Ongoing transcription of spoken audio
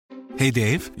Hey,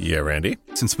 Dave. Yeah, Randy.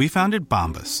 Since we founded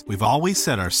Bombas, we've always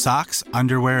said our socks,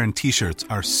 underwear, and T-shirts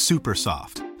are super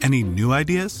soft. Any new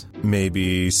ideas?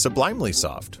 Maybe sublimely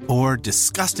soft. Or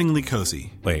disgustingly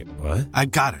cozy. Wait, what? I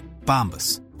got it.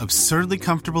 Bombas. Absurdly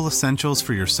comfortable essentials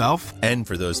for yourself and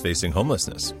for those facing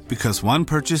homelessness. Because one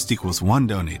purchased equals one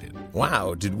donated.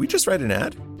 Wow, did we just write an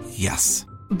ad? Yes.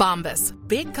 Bombas.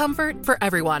 Big comfort for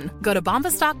everyone. Go to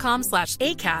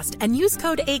bombas.com/ACAST and use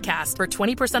code ACAST for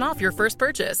 20% off your first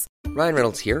purchase. Ryan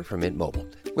Reynolds here from Mint Mobile.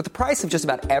 With the price of just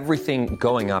about everything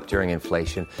going up during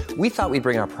inflation, we thought we'd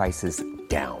bring our prices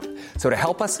down. So to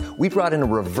help us, we brought in a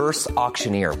reverse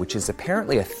auctioneer, which is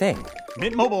apparently a thing.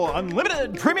 Mint Mobile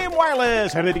Unlimited Premium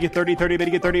Wireless. How to get 30, 30, bit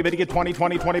to get 30, bit to get 20,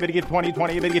 20, 20, bit to get 20,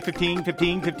 20, bit to get 15,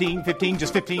 15, 15, 15,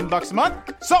 just $15 a month?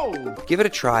 Sold! Give it a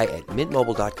try at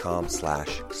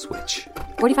mintmobile.com/switch.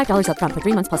 $45 up front for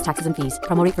 3 months plus taxes and fees.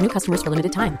 Promo rate for new customers for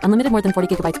limited time. Unlimited more than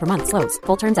 40 gigabytes per month. Slows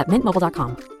full terms at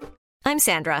mintmobile.com. I'm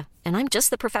Sandra, and I'm just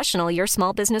the professional your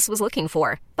small business was looking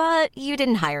for. But you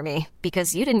didn't hire me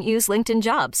because you didn't use LinkedIn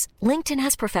Jobs. LinkedIn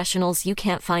has professionals you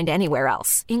can't find anywhere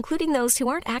else, including those who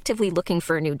aren't actively looking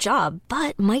for a new job,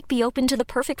 but might be open to the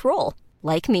perfect role,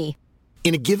 like me.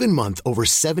 In a given month, over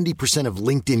 70% of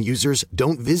LinkedIn users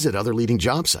don't visit other leading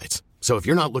job sites. So if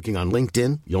you're not looking on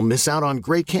LinkedIn, you'll miss out on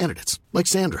great candidates like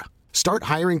Sandra. Start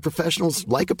hiring professionals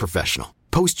like a professional.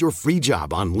 Post your free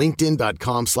job on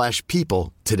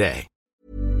linkedin.com/people today.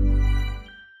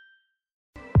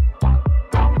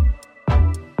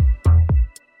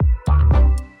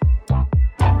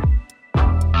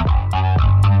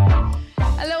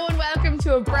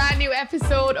 To a brand new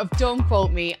episode of Don't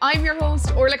Quote Me. I'm your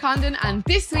host, Orla Condon, and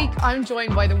this week I'm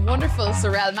joined by the wonderful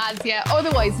Sorelle Madzia,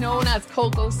 otherwise known as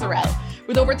Coco Sorelle.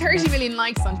 With over 30 million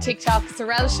likes on TikTok,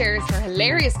 Sorelle shares her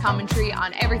hilarious commentary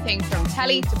on everything from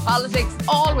telly to politics,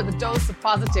 all with a dose of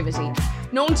positivity.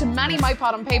 Known to many My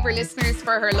Pot on Paper listeners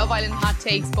for her Love Island hot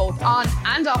takes both on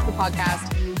and off the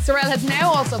podcast, Sorelle has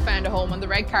now also found a home on the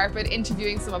red carpet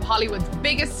interviewing some of Hollywood's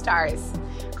biggest stars.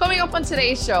 Coming up on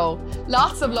today's show,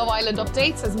 lots of Love Island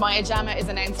updates as Maya Jama is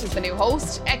announced as the new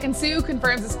host, Ekin-Su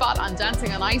confirms a spot on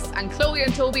Dancing on Ice, and Chloe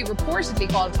and Toby reportedly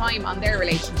call time on their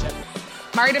relationship.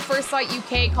 Married at First Sight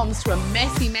UK comes to a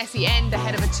messy end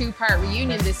ahead of a 2-part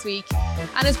reunion this week.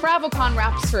 And as BravoCon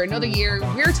wraps for another year,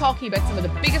 we're talking about some of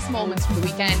the biggest moments from the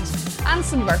weekend and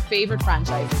some of our favourite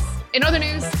franchises. In other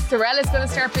news, Sorelle is going to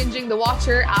start binging The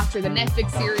Watcher after the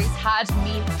Netflix series had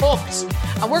me hooked.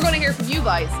 And we're going to hear from you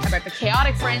guys about the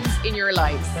chaotic friends in your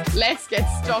lives. Let's get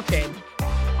stuck in.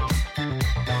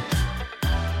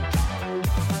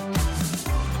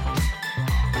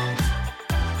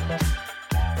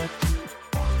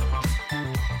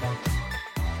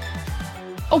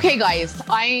 Okay, guys,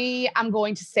 I am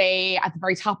going to say at the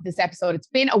very top of this episode, it's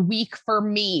been a week for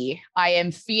me. I am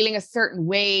feeling a certain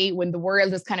way when the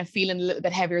world is kind of feeling a little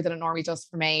bit heavier than it normally does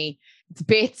for me. It's a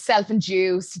bit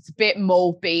self-induced. It's a bit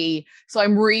mopey. So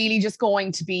I'm really just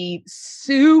going to be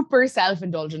super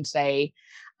self-indulgent today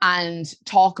and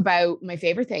talk about my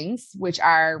favorite things, which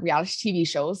are reality TV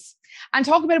shows, and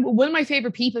talk about one of my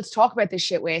favorite people to talk about this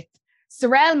shit with,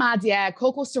 Sorelle Madzia,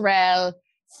 Coco Sorelle,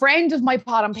 friend of My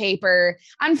Pot on Paper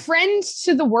and friend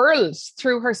to the world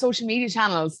through her social media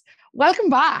channels. Welcome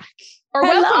back. Or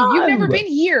Hello. Welcome. You've never been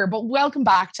here, but welcome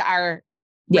back to our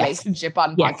relationship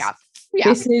on podcast.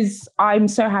 Yeah. I'm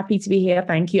so happy to be here.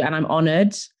 Thank you. And I'm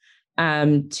honored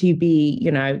to be,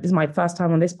 this is my first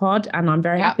time on this pod and I'm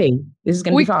very happy. This is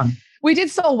going to be fun. We did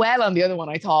so well on the other one.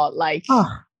 I thought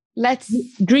let's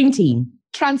dream team.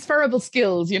 Transferable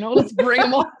skills, let's bring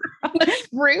them on. Let's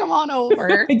bring them on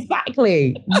over.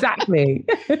 Exactly.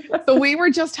 So we were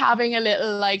just having a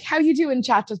little how you doing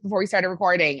chat just before we started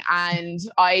recording. And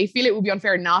I feel it would be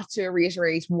unfair not to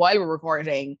reiterate while we're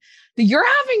recording that you're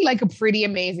having a pretty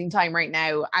amazing time right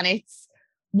now. And it's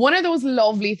one of those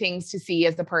lovely things to see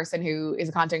as the person who is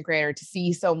a content creator, to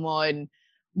see someone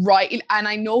right. And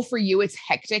I know for you, it's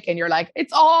hectic and you're like,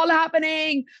 it's all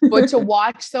happening. But to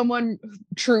watch someone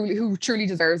who truly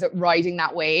deserves it riding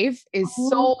that wave is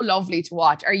so lovely to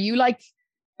watch. Are you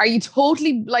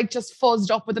totally just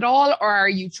fuzzed up with it all? Or are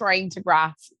you trying to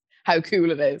grasp how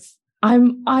cool it is?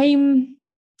 I'm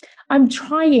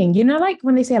trying,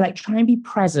 when they say try and be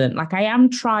present, I am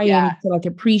trying to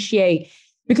appreciate,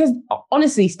 because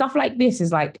honestly, stuff like this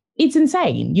is it's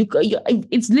insane.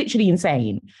 It's literally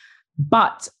insane.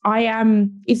 But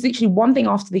it's literally one thing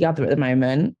after the other at the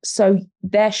moment. So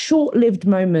they're short-lived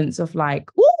moments of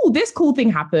this cool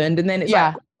thing happened. And then it's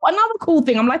another cool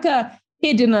thing. I'm like a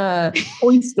kid in a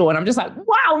toy store and I'm just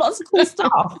wow, lots of cool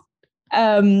stuff.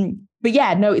 But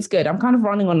yeah, no, it's good. I'm kind of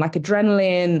running on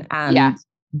adrenaline and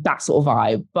that sort of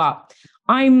vibe. But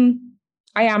I'm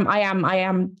I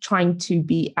am trying to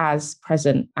be as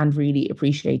present and really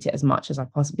appreciate it as much as I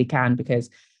possibly can, because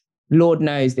Lord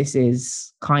knows this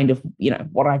is kind of,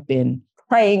 what I've been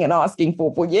praying and asking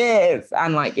for years.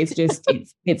 And like, it's just,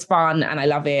 it's fun and I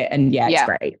love it. And it's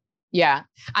great. Yeah.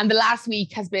 And the last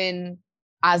week has been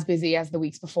as busy as the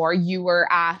weeks before. You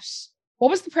were at, what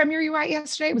was the premiere you were at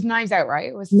yesterday? It was Knives Out, right?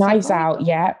 It was Knives Out,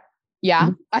 yeah.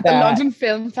 Yeah, at the London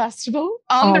Film Festival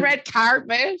on the red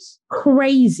carpet.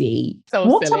 Crazy. So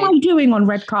what silly. am I doing on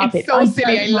red carpet? It's so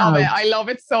silly. I love it. I love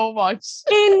it so much.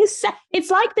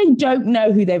 It's like they don't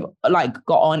know who they've like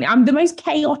got on. I'm the most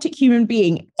chaotic human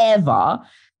being ever.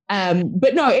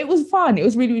 But no, it was fun. It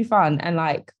was really, really fun. And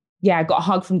like, I got a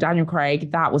hug from Daniel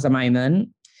Craig. That was a moment.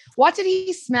 What did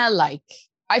he smell like?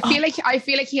 I feel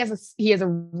like he has a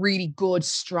really good,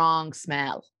 strong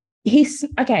smell. He's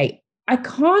okay. I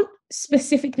can't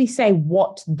specifically say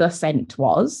what the scent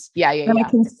was. Yeah. But I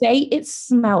can say it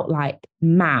smelled like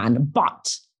man,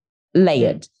 but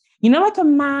layered. Like a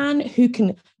man who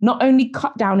can not only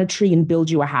cut down a tree and build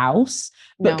you a house,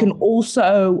 but can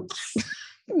also...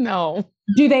 No.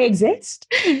 Do they exist?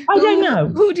 I don't know.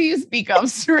 Who do you speak of?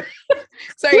 Sorry,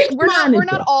 we're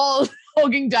not all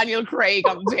hugging Daniel Craig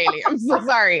on the daily. I'm so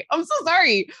sorry.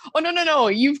 Oh, no.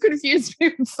 You've confused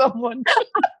me with someone.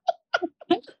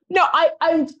 No,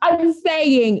 I'm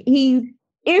saying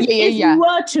if you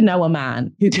were to know a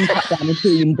man who can cut down a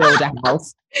tree and build a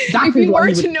house, if you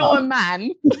were to know a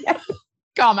man,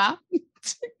 comma,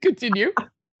 continue,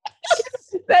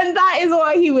 then that is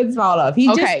what he would smell of. He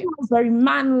just smells very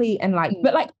manly and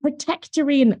but like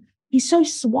protectory, and he's so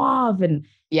suave and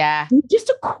he's just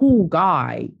a cool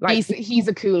guy. Like he's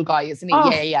a cool guy, isn't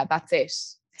he? Yeah, that's it.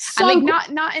 So and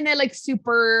like not in a like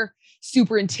super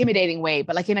intimidating way,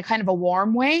 but like in a kind of a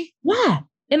warm way. Yeah.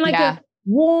 In like a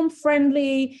warm,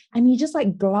 friendly, and he just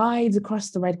like glides across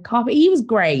the red carpet. He was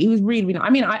great. He was really, really nice. I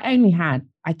mean, I only had,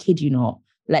 I kid you not,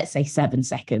 let's say 7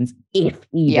 seconds, if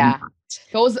even that.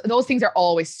 Those things are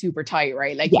always super tight,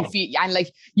 right? Like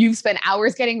you've spent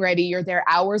hours getting ready. You're there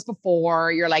hours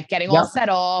before. You're like getting all set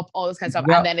up, all this kind of stuff.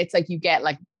 And then it's like you get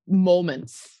like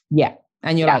moments. Yeah.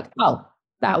 And you're like, oh,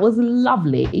 that was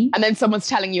lovely. And then someone's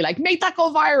telling you like, make that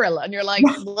go viral. And you're like,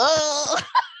 what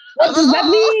does that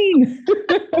mean?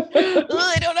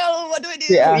 I don't know. What do I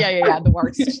do? Yeah. The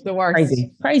worst.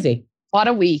 Crazy. What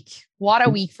a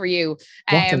week for you.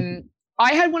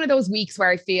 I had one of those weeks where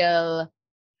I feel,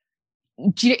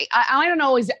 I don't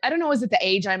know. Is it the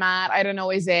age I'm at? I don't know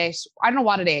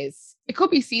what it is. It could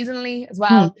be seasonally as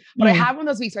well. But I had one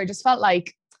of those weeks where I just felt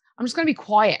like, I'm just going to be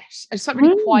quiet. I just felt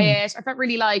really quiet. I felt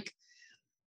really like,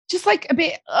 just like a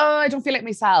bit, I don't feel like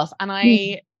myself. And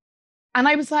I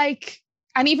was like,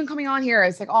 and even coming on here, I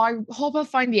was like, oh, I hope I'll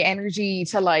find the energy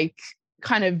to like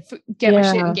kind of get my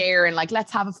shit in gear and like,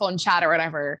 let's have a fun chat or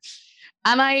whatever.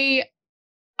 And I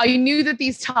knew that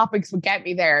these topics would get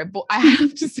me there, but I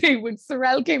have to say when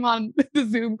Sorrel came on the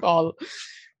Zoom call,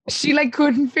 she like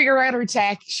couldn't figure out her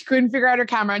tech. She couldn't figure out her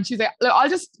camera. And she's like, look, I'll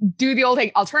just do the old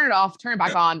thing. I'll turn it off, turn it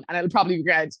back on, and it'll probably be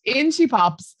good. In she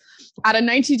pops at a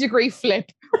 90-degree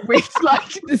flip with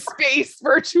like the space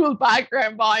virtual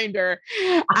background behind her.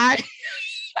 And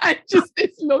just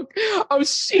this look of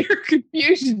sheer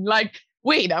confusion. Like,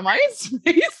 wait, am I in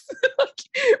space? Like,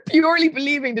 purely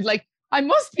believing that like, I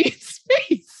must be in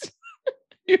space.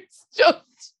 It's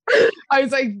just, I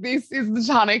was like, this is the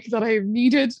tonic that I have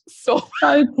needed. So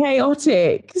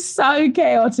chaotic.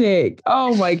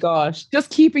 Oh my gosh. Just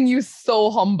keeping you so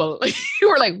humble. You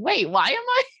were like, wait, why am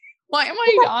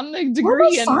I on the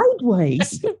degree? And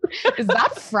sideways. Is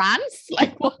that France?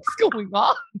 Like, what's going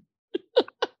on?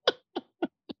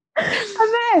 A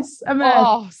mess.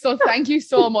 Oh, so thank you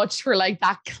so much for like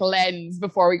that cleanse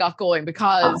before we got going,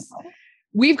 because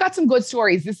we've got some good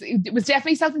stories. It was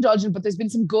definitely self-indulgent, but there's been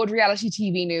some good reality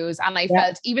TV news. And I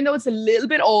felt, even though it's a little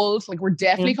bit old, like we're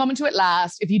definitely coming to it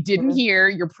last. If you didn't hear,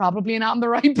 you're probably not in the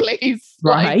right place.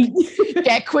 Right. Like,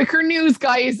 get quicker news,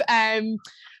 guys.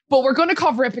 But we're going to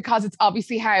cover it because it's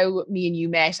obviously how me and you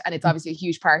met. And it's obviously a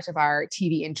huge part of our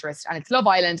TV interest. And it's Love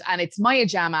Island. And it's Maya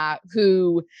Jama,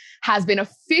 who has been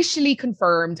officially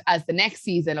confirmed as the next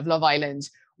season of Love Island,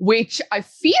 which I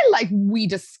feel like we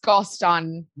discussed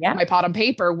on My Pot on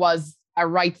Paper was a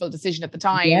rightful decision at the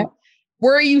time. Yeah.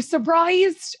 Were you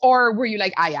surprised, or were you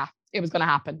like, it was going to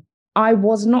happen? I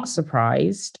was not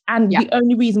surprised. And the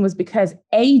only reason was because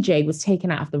AJ was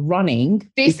taken out of the running.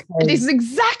 This is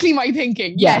exactly my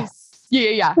thinking. Yes.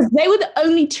 Yeah. They were the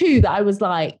only two that I was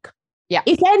like,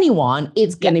 if anyone,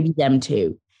 it's going to be them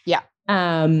two. Yeah.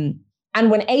 And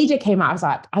when AJ came out, I was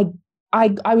like,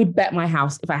 I would bet my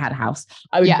house, if I had a house,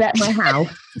 I would bet my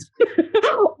house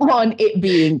on it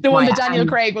being the one that Daniel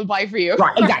Craig will buy for you.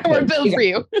 Right, exactly. Or build for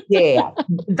you. Yeah.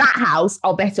 That house,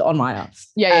 I'll bet it on my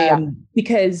house. Yeah.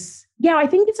 Because I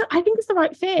think it's the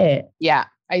right fit. Yeah,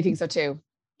 I think so too.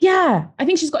 Yeah. I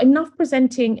think she's got enough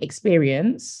presenting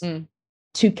experience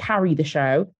to carry the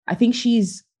show. I think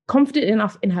she's confident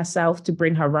enough in herself to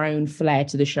bring her own flair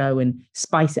to the show and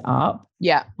spice it up.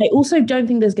 Yeah. I also don't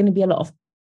think there's going to be a lot of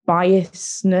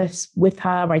biasness with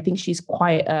her. I think she's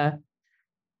quite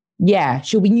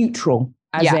she'll be neutral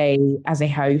as a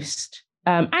host.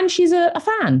 And she's a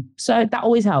fan. So that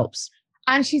always helps.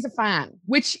 And she's a fan,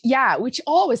 which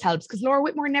always helps, because Laura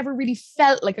Whitmore never really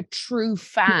felt like a true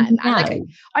fan. No.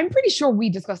 And I'm pretty sure we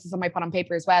discussed this on my Put on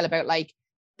Paper as well, about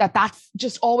that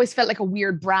just always felt like a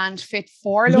weird brand fit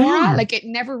for Laura. Yeah. Like, it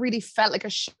never really felt like a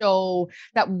show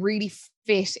that really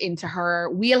fit into her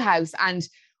wheelhouse. And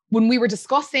when we were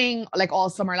discussing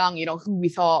all summer long, who we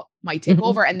thought might take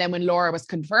over, and then when Laura was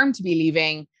confirmed to be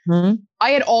leaving, I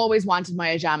had always wanted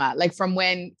Maya Jama. From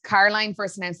when Caroline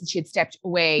first announced that she had stepped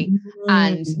away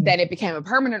and then it became a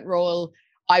permanent role,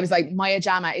 I was like, Maya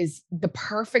Jama is the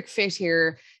perfect fit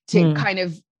here to kind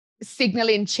of signal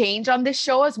in change on this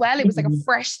show as well. It was like a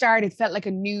fresh start. It felt like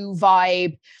a new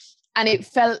vibe, and it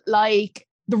felt like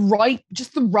the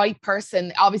right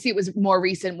person. Obviously, it was more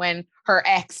recent when her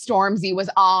ex Stormzy was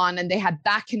on and they had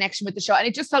that connection with the show, and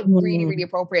it just felt really, really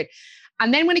appropriate.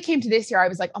 And then when it came to this year, I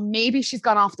was like, oh, maybe she's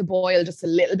gone off the boil just a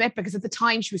little bit, because at the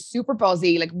time she was super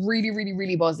buzzy, really, really,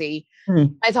 really buzzy.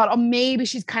 I thought, oh, maybe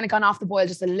she's kind of gone off the boil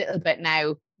just a little bit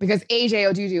now, because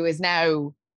AJ Odudu is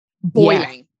now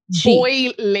boiling.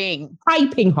 Boiling.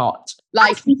 Piping hot.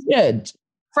 She should.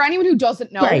 For anyone who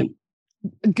doesn't know,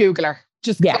 Google her.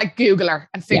 Just Google her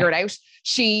and figure it out.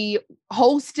 She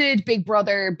hosted Big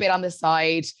Brother bit on the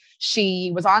side.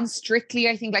 She was on Strictly,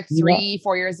 I think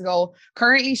 3-4 years ago.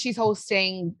 Currently, she's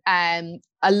hosting a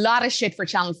lot of shit for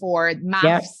Channel 4,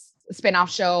 MAFS spin-off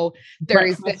show.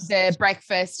 There's the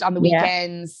breakfast on the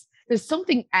weekends. There's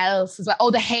something else as well.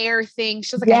 Oh, the hair thing.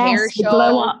 She does a hair show.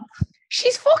 Glow up.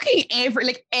 She's fucking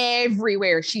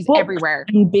everywhere. She's everywhere.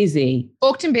 And busy.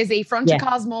 Booked and busy. Front to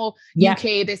Cosmo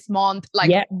UK this month.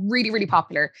 Really, really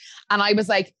popular. And I was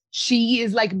like, she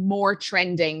is more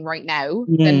trending right now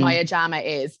than Maya Jama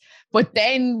is. But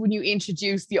then when you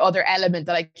introduce the other element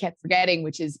that I kept forgetting,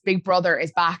 which is Big Brother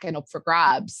is back and up for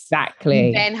grabs. Exactly.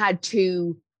 You then had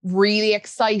two really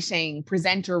exciting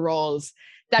presenter roles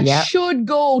that should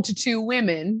go to two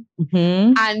women.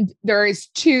 And there is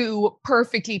two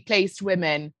perfectly placed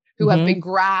women who have been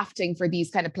grafting for these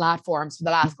kind of platforms for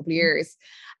the last couple of years.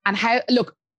 And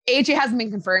AJ hasn't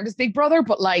been confirmed as Big Brother,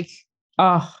 but if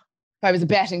I was a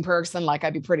betting person,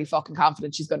 I'd be pretty fucking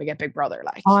confident she's going to get Big Brother.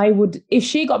 I would, if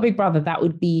she got Big Brother, that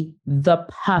would be the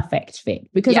perfect fit,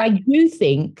 because I do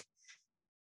think,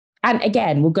 and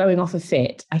again, we're going off a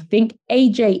fit, I think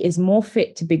AJ is more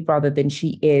fit to Big Brother than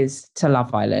she is to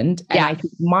Love Island. And I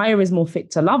think Maya is more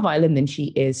fit to Love Island than she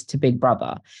is to Big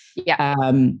Brother.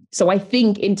 So I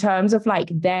think in terms of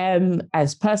them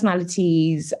as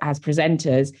personalities, as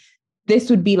presenters, this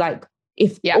would be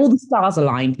if all the stars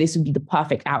aligned, this would be the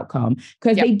perfect outcome,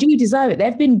 because they do deserve it.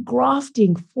 They've been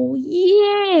grafting for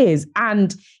years.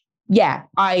 And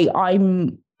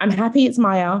I'm happy it's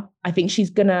Maya. I think she's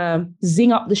going to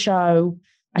zing up the show.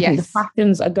 I think the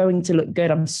fashions are going to look good.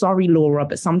 I'm sorry, Laura,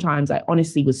 but sometimes I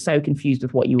honestly was so confused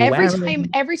with what you were wearing.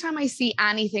 Every time I see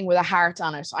anything with a heart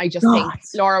on it, I just think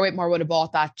Laura Whitmore would have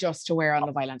bought that just to wear on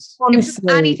Love Island.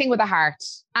 Honestly. Anything with a heart.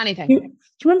 Anything. Do you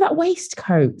remember that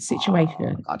waistcoat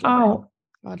situation?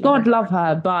 God love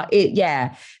her. But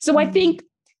So I think,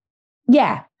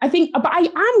 but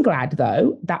I am glad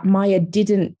though that Maya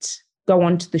didn't go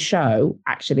on to the show,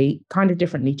 actually, kind of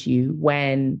differently to you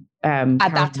when at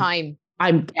that time.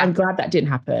 I'm glad that didn't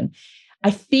happen. I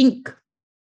think,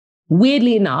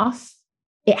 weirdly enough,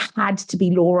 it had to be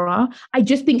Laura. I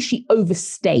just think she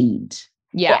overstayed.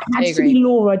 Yeah, it had to be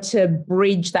Laura to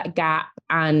bridge that gap,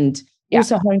 and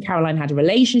also her and Caroline had a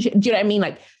relationship. Do you know what I mean?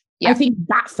 I think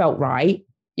that felt right.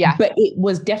 Yeah, but it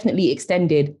was definitely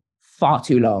extended far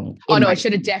too long. Oh no, it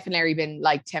should have definitely been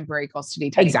temporary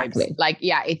custody type exactly vibes.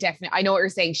 It definitely, I know what you're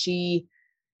saying.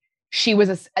 She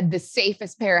was the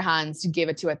safest pair of hands to give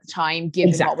it to at the time,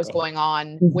 given what was going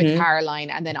on with Caroline,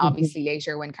 and then obviously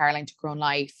later when Caroline took her own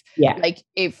life.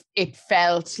 If it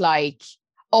felt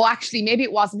actually maybe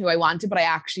it wasn't who I wanted, but I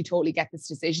actually totally get this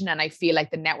decision, and I feel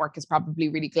like the network is probably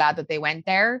really glad that they went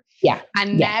there.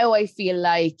 And now I feel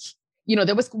like you know,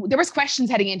 there was questions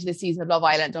heading into the season of Love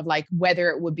Island of like whether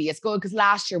it would be as good, because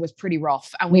last year was pretty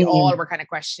rough and we all were kind of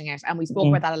questioning it, and we spoke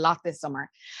about that a lot this summer,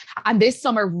 and this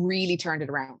summer really turned it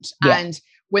around. And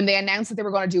when they announced that they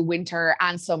were going to do winter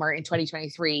and summer in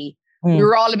 2023, we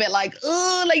were all a bit like,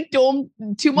 oh, like don't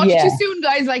too much too soon,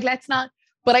 guys, like let's not.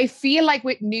 But I feel like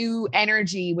with new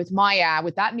energy, with Maya,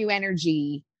 with that new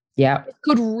energy, it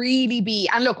could really be.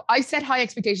 And look, I set high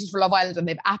expectations for Love Island and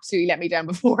they've absolutely let me down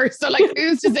before. So like,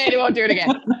 who's to say they won't do it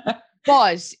again?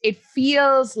 But it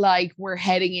feels like we're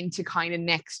heading into kind of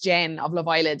next gen of Love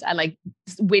Island, and like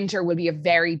winter will be a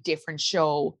very different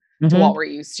show to what we're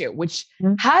used to, which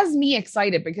has me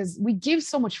excited because we give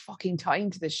so much fucking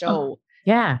time to the show.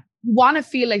 Yeah. You want to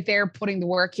feel like they're putting the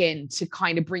work in to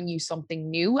kind of bring you something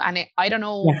new. And I don't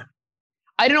know. Yeah.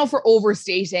 I don't know if we're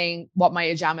overstating what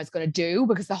Maya Jama is going to do,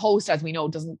 because the host, as we know,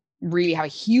 doesn't really have a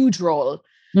huge role.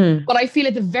 But I feel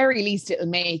at the very least it'll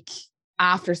make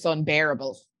After Sun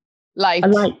bearable.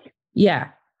 Yeah.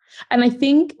 And I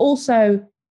think also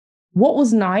what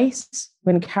was nice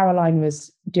when Caroline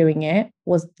was doing it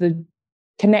was the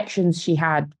connections she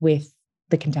had with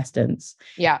the contestants.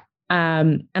 Yeah.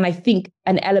 And I think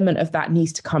an element of that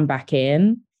needs to come back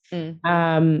in.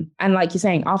 And like you're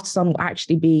saying, After Sun will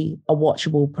actually be a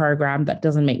watchable program that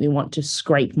doesn't make me want to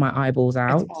scrape my eyeballs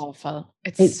out. It's awful.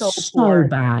 It's so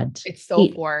bad. It's so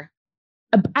poor.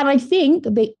 And I think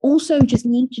they also just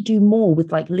need to do more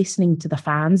with like listening to the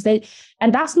fans.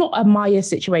 And that's not a Maya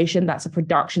situation, that's a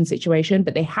production situation,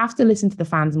 but they have to listen to the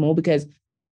fans more, because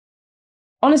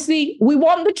honestly, we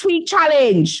want the tweet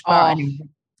challenge.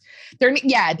 They're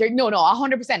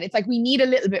 100%. It's like, we need a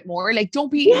little bit more. Like,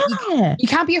 don't be, you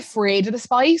can't be afraid of the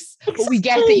spice, but we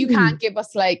get that you can't give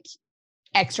us like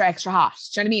extra hot.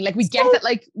 Do you know what I mean? Like, we get that,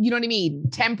 like, you know what I mean?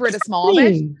 Temper it a small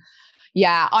bit.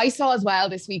 Yeah. I saw as well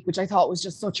this week, which I thought was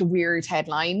just such a weird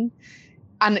headline.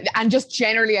 And just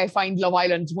generally, I find Love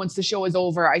Island, once the show is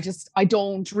over, I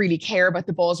don't really care about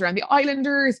the buzz around the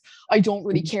Islanders. I don't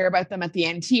really care about them at the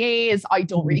NTAs. I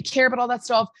don't really care about all that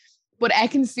stuff. But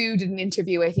Ekin-Su did an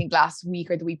interview, I think last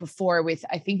week or the week before, with,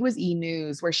 I think it was E!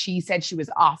 News, where she said she was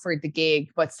offered the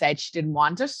gig, but said she didn't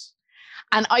want it.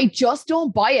 And I just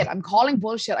don't buy it. I'm calling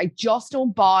bullshit. I just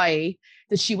don't buy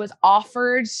that she was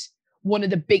offered one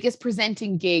of the biggest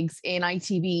presenting gigs in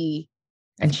ITV.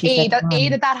 And A,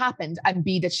 that happened, and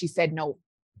B, that she said no.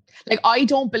 Like, I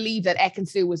don't believe that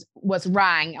Ekin-Su was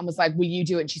rang and was like, will you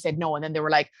do it? And she said no. And then they were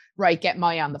like, right, get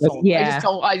Maya on the phone. Yeah.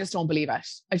 I just don't believe it.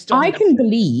 I can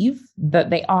believe that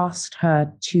they asked her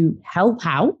to help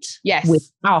out with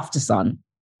After Sun.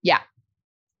 Yeah.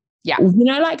 Yeah. You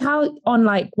know, like how on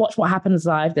like Watch What Happens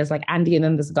Live, there's like Andy and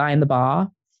then there's a guy in the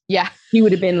bar. Yeah. He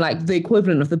would have been like the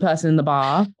equivalent of the person in the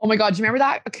bar. Oh my God. Do you remember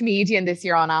that comedian this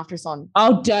year on After Sun?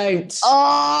 Oh, don't.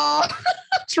 Oh,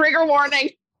 trigger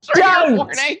warning.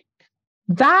 Warning.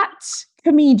 That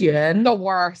comedian. The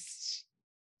worst.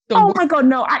 My God,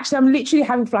 no. Actually, I'm literally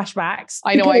having flashbacks.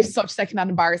 I know. I have such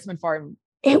secondhand embarrassment for him.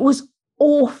 It was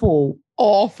awful.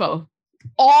 Awful,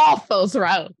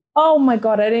 Sorrel. Oh my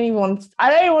God, I don't even want to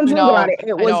talk about it.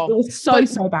 It was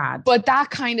so bad. But that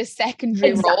kind of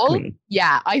secondary role,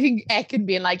 I think Ekin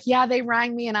being like, they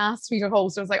rang me and asked me to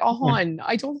host. I was like, hon,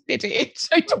 I don't think they did.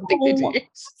 They did.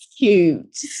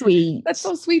 Cute, sweet. That's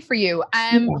so sweet for you.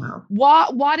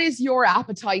 What is your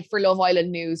appetite for Love Island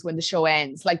news when the show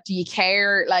ends? Like, do you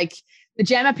care? Like, the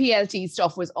Gemma PLT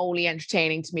stuff was only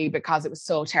entertaining to me because it was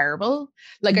so terrible.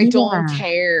 Like, I don't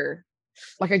care.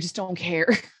 Like, I just don't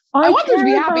care. I want them to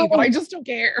be happy, but I just don't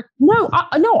care. No,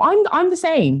 I'm the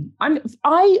same.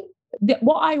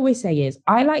 What I always say is,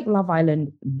 I like Love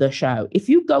Island, the show. If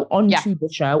you go onto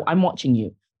the show, I'm watching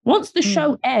you. Once the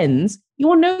show ends, you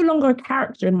are no longer a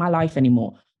character in my life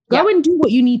anymore. Go and do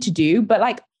what you need to do. But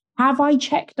like, have I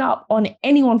checked up on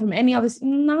anyone from any other?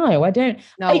 No, I don't.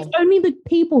 No. It's only the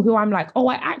people who I'm like,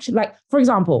 I actually like, for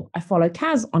example, I follow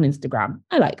Kaz on Instagram.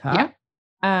 I like her.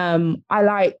 Yeah. I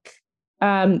like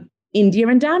India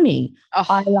and Dami.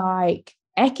 I like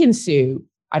Ekin-Su.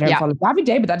 I don't follow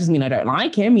Davide, but that doesn't mean I don't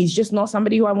like him. He's just not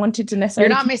somebody who I wanted to necessarily.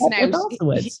 You're not missing out.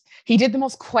 He did the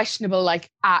most questionable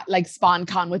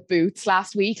SponCon with Boots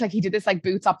last week. Like, he did this like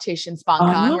Boots optician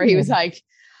SponCon where he was like,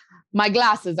 my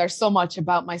glasses are so much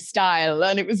about my style.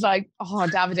 And it was like, oh,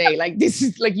 Davide, like, this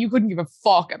is like, you couldn't give a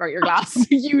fuck about your glasses.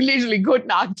 You literally could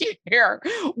not care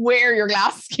where your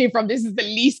glasses came from. This is the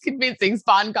least convincing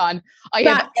SponCon I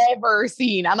have ever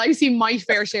seen. And I've seen my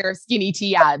fair share of skinny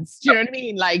tea ads. Do you know what I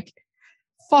mean? Like,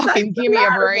 fucking give me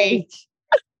a break.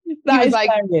 That is like,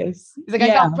 hilarious. He's like, I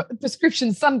got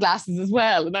prescription sunglasses as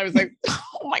well. And I was like,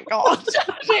 oh my God,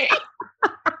 Davide,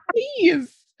 please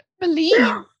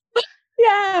believe.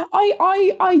 Yeah,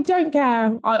 I don't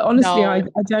care. I honestly, I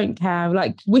don't care.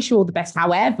 Like, wish you all the best.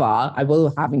 However, I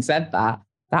will, having said that,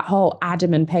 that whole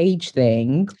Adam and Paige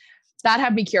thing, that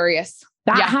had me curious.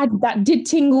 That did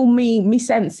tingle me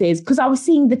senses, because I was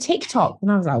seeing the TikTok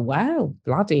and I was like, wow,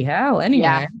 bloody hell.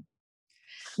 Anyway,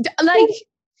 like,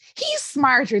 he's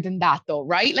smarter than that, though,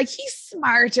 right? Like, he's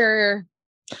smarter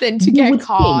than to get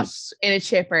caught in a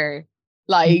chipper.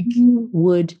 Like, you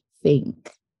would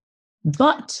think,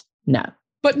 but no.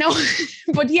 But no,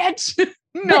 but yet,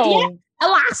 no. But yet,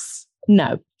 alas,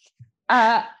 no.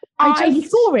 I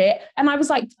saw it and I was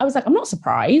like, I'm not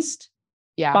surprised.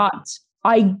 Yeah. But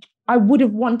I would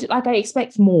have wanted, like, I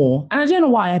expect more. And I don't know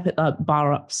why I put the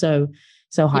bar up so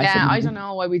high. Yeah, I don't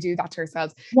know why we do that to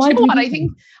ourselves. Do you know what? I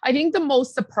think the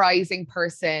most surprising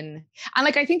person, and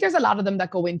like, I think there's a lot of them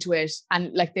that go into it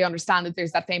and like they understand that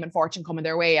there's that fame and fortune coming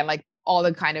their way and like all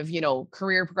the kind of, you know,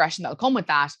 career progression that'll come with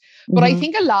that. But I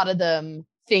think a lot of them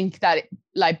think that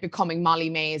like becoming Molly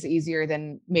May is easier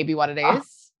than maybe what it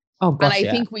is. Oh gosh, and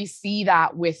I think we see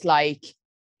that with like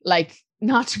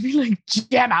not to be like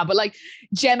Gemma, but like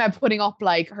Gemma putting up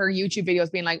like her YouTube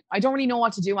videos being like, I don't really know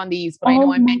what to do on these, but I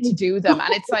know I'm meant to do them.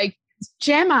 And it's like,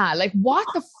 Gemma, like, what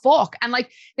the fuck? And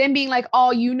like them being like,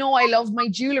 oh, you know, I love my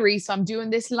jewelry, so I'm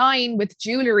doing this line with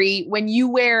jewelry, when you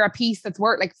wear a piece that's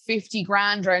worth like 50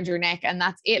 grand around your neck and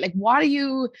that's it. Like,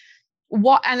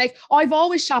 and like, oh, I've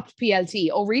always shopped PLT.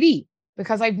 Oh, really?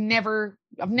 Because I've never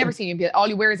seen you. All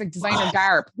you wear is like designer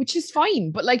garb, which is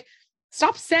fine, but like,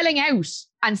 stop selling out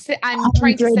and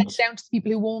trying to sell down to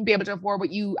people who won't be able to afford what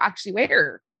you actually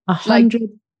wear.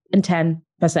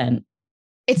 110%.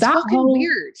 It's that fucking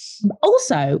weird.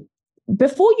 Also,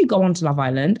 before you go on to Love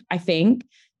Island, I think,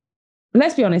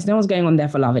 let's be honest, no one's going on there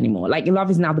for love anymore. Like, love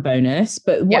is now the bonus,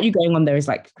 but what you're going on there is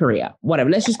like career, whatever.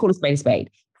 Let's just call a spade a spade.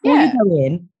 Before you go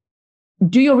in,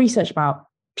 do your research about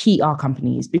PR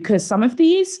companies, because some of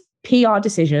these PR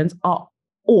decisions are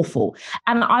awful.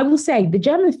 And I will say the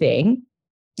Gemma thing.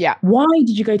 Yeah. Why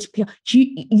did you go to PR?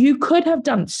 You could have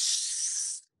done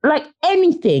like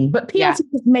anything, but PR just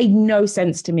made no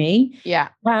sense to me. Yeah.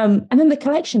 And then the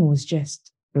collection was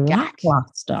just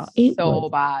lackluster. It was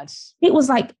bad. It was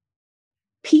like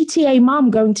PTA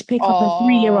mum going to pick up a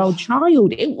 3-year-old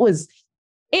child. It was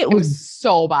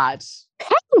so bad.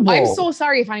 Terrible. I'm so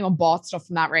sorry if anyone bought stuff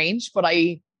from that range, but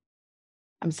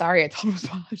I'm sorry, I thought it was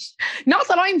bad. Not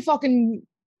that I'm fucking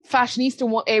fashionista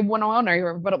 101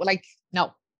 or whatever, but like,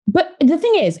 no. But the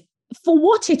thing is, for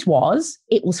what it was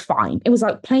fine. It was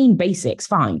like plain basics,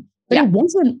 fine. But it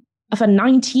wasn't of a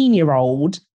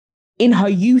 19-year-old in her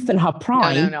youth and her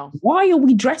prime. No. Why are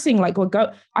we dressing like what's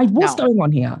going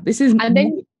on here? This is... And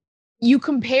then you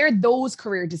compare those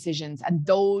career decisions and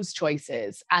those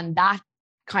choices and that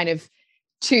kind of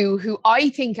to who I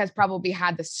think has probably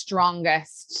had the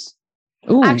strongest...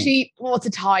 Ooh. Actually, well, it's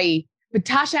a tie. But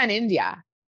Tasha and India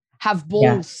have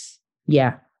both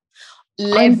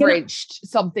leveraged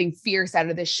something fierce out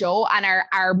of this show and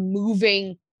are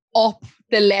moving up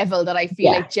the level that I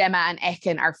feel like Gemma and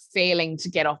Ekin are failing to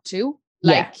get up to.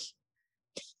 Like,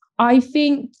 I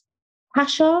think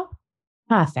Tasha,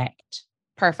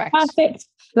 perfect.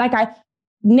 Like, I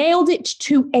nailed it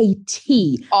to a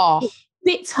T. Oh, it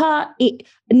fits her.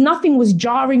 Nothing was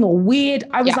jarring or weird.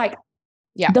 I was like,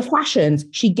 the fashions,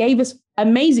 she gave us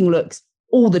amazing looks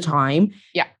all the time.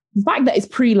 Yeah. The fact that it's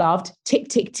pre-loved, tick,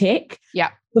 tick, tick.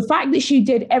 Yeah. The fact that she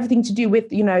did everything to do with,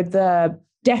 you know, the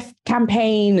deaf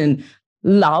campaign and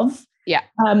love. Yeah.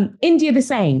 India, the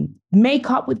same.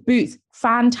 Makeup with boots,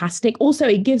 fantastic. Also,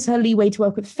 it gives her leeway to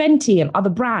work with Fenty and other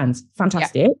brands.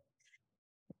 Fantastic. Yeah.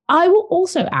 I will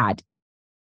also add,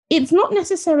 it's not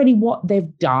necessarily what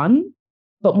they've done,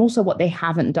 but more so what they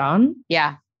haven't done.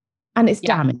 Yeah. And it's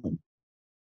damning.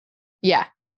 Yeah.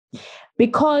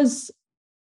 Because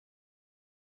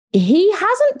he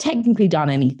hasn't technically done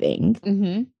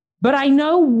anything, but I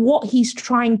know what he's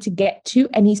trying to get to,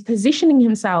 and he's positioning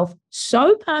himself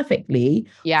so perfectly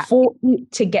for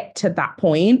it to get to that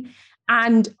point.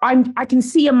 And I can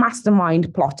see a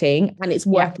mastermind plotting, and it's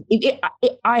working.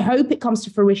 I hope it comes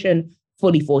to fruition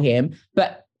fully for him.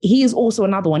 But he is also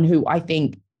another one who I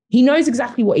think he knows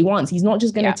exactly what he wants. He's not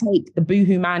just going to take the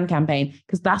Boohoo Man campaign,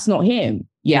 because that's not him.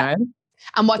 You know?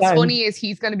 And what's funny is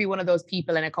he's going to be one of those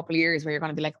people in a couple of years where you're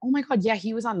going to be like, oh my God, yeah,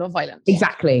 he was on Love Island.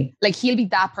 Exactly. Like, he'll be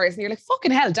that person. You're like,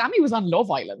 fucking hell, Dami was on Love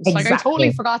Island. Like, I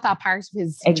totally forgot that part of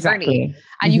his journey.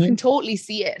 And you can totally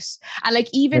see it. And like,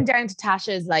 even down to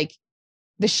Tasha's, like,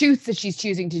 the shoots that she's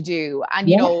choosing to do, and,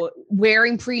 you know,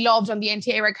 wearing pre-loved on the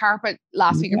NTA red carpet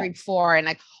last week or the week before, and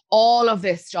like all of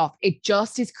this stuff, it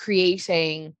just is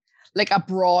creating like a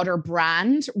broader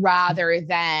brand rather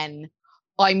than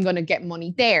I'm going to get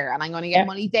money there and I'm going to get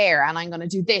money there and I'm going to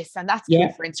do this. And that's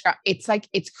cute for Instagram. It's like,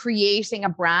 it's creating a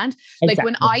brand. Like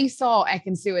when I saw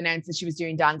Ekin-Su announce that she was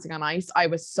doing Dancing on Ice, I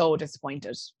was so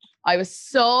disappointed.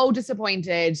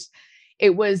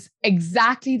 It was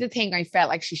exactly the thing I felt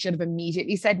like she should have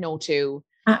immediately said no to.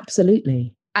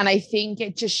 Absolutely. And I think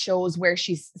it just shows where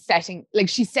she's setting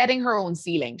her own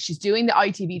ceiling. She's doing the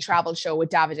ITV travel show with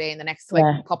Davide in the next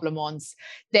couple of months.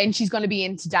 Then she's going to be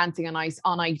into Dancing on Ice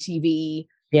on ITV.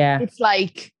 Yeah. It's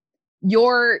like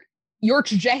your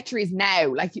trajectory is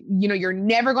now, like, you know, you're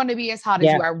never going to be as hot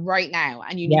as you are right now.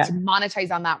 And you need to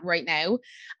monetize on that right now.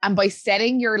 And by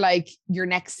setting your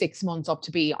next 6 months up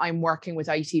to be, I'm working with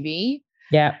ITV.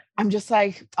 Yeah. I'm just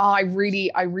like, oh, I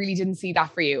really didn't see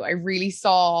that for you. I really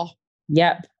saw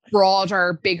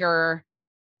broader, bigger,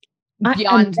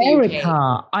 beyond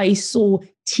America. I saw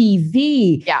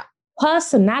TV,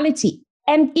 personality,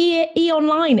 and E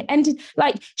Online, and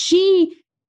like she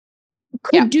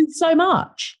could do so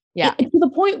much. To the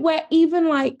point where even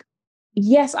like,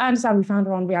 yes, I understand we found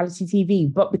her on reality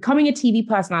TV, but becoming a TV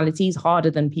personality is harder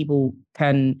than people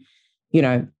can, you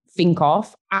know, think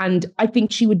of. And I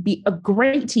think she would be a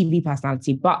great TV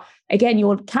personality. But again,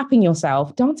 you're capping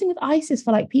yourself. Dancing with Isis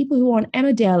for like people who are on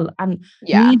Emmerdale and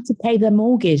need to pay their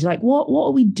mortgage. Like, what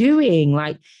are we doing?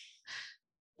 Like,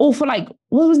 or for like,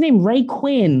 what was his name? Ray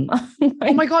Quinn. Like,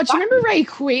 oh my God, do you remember Ray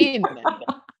Quinn?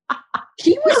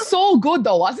 He was so good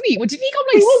though, wasn't he? Didn't he come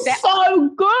like... He was so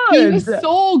good. He was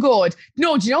so good.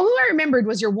 No, do you know who I remembered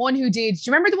was your one who did... Do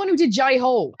you remember the one who did Jai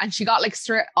Ho? And she got like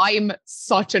straight... I'm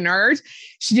such a nerd.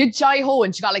 She did Jai Ho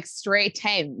and she got like straight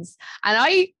 10s.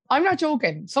 And I'm not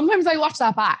joking. Sometimes I watch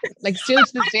that back, like still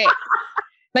to this day.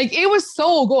 Like, it was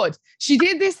so good. She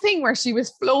did this thing where she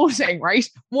was floating, right?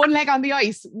 One leg on the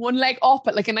ice, one leg up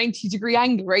at like a 90-degree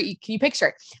angle, right? Can you picture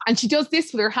it? And she does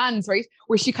this with her hands, right?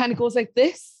 Where she kind of goes like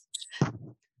this.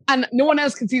 And no one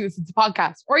else can see this. It's a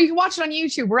podcast. Or you can watch it on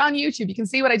YouTube. We're on YouTube. You can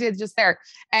see what I did just there.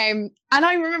 And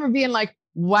I remember being like,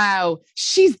 wow,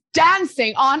 she's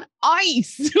dancing on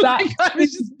ice. Like, I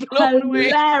was just blown away.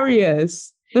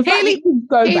 Hilarious. The fact that you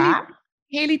go back.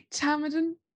 Haley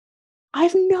Tamadon. I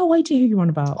have no idea who you're on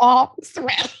about. Oh, Sorrel.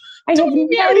 I have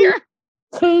no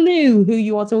clue who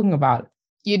you are talking about.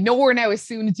 You'd know her now as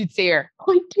soon as you'd see her.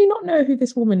 I do not know who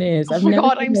this woman is. Oh my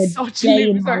God, I'm such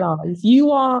a loser.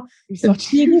 You are the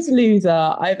biggest loser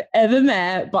I've ever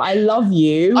met, but I love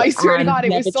you. I swear to God,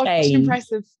 it was such changed.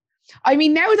 impressive. I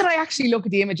mean, now that I actually look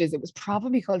at the images, it was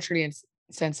probably culturally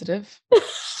insensitive.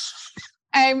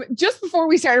 Just before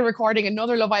we started recording,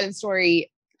 another Love Island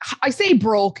story. I say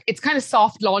broke. It's kind of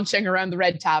soft launching around the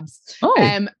red tabs.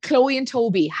 Chloe and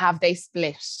Toby, have they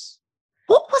split?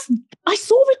 I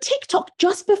saw a TikTok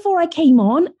just before I came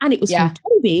on and it was from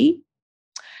Toby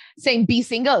saying be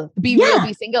single, real,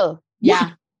 be single.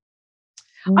 Yeah.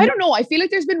 I don't know. I feel like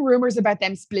there's been rumors about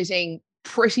them splitting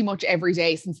pretty much every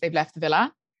day since they've left the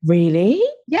villa. Really?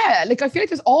 Yeah. Like, I feel like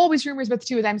there's always rumors about the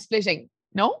two of them splitting.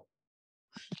 No?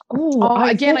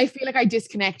 I feel like I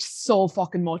disconnect so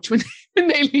fucking much when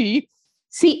they leave.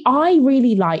 See, I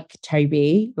really like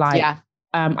Toby.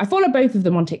 I follow both of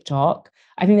them on TikTok.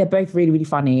 I think they're both really, really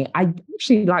funny. I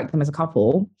actually like them as a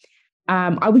couple.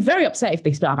 I would be very upset if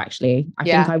they split up, actually. I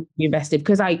think I would be invested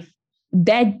because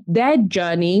their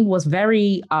journey was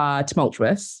very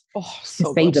tumultuous,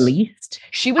 to say the least.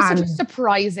 She was such a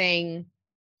surprising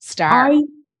star. I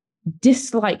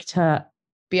disliked her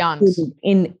beyond.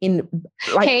 In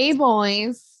like, hey,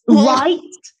 boys. Right?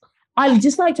 I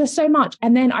disliked her so much.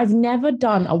 And then I've never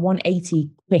done a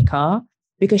 180 quicker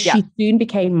because she soon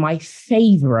became my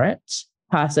favorite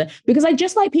person because I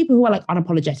just like people who are like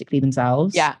unapologetically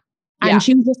themselves. And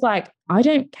she was just like, I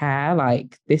don't care.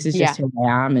 Like, this is just who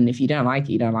I am. And if you don't like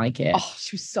it, you don't like it. Oh,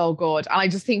 she was so good. And I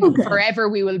just think forever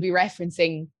we will be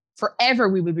referencing,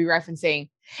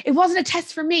 it wasn't a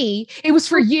test for me. It was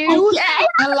for you.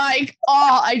 And like,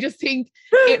 I just think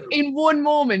in one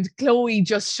moment, Chloe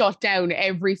just shut down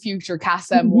every future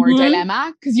Casa Moore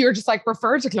dilemma because you're just like,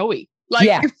 refer to Chloe.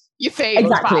 Like, you failed.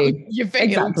 Exactly. Pal. You failed.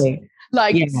 Exactly.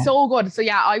 Like, so good. So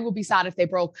I would be sad if they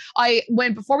broke.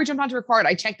 Before we jumped on to record,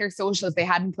 I checked their socials. They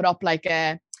hadn't put up like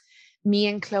me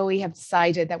and Chloe have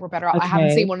decided that we're better off. I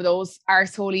haven't seen one of those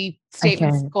arseholy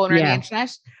statements going around the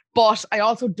internet. But I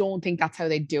also don't think that's how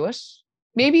they do it.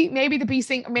 Maybe the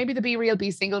be real,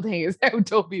 be single thing is how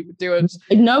Toby would do it.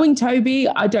 Knowing Toby,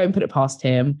 I don't put it past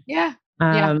him.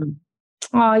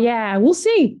 We'll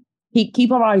see.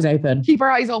 Keep our eyes open. Keep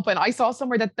our eyes open. I saw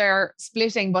somewhere that they're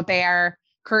splitting, but they are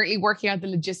currently working out the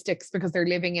logistics because they're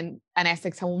living in an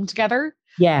Essex home together.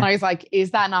 Yeah. And I was like,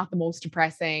 is that not the most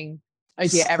depressing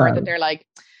idea ever? That they're like,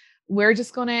 we're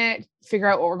just going to figure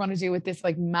out what we're going to do with this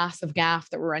like massive gaff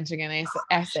that we're renting in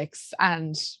Essex.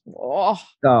 And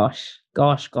gosh.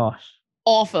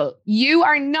 Awful. You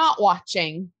are not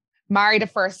watching Married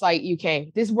at First Sight UK.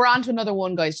 We're on to another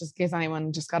one, guys, just in case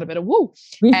anyone just got a bit of woo.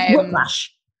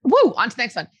 Whiplash. Woo, on to the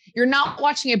next one. You're not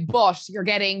watching it, but you're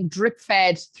getting drip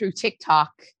fed through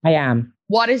TikTok. I am.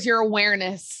 What is your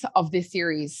awareness of this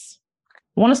series?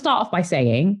 I want to start off by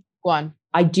saying, go on.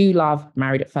 I do love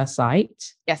Married at First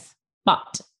Sight. Yes.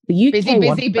 But the UK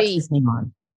one stresses me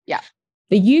on. Yeah.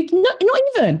 The UK, not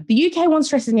even. The UK one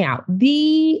stresses me out.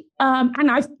 My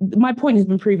point has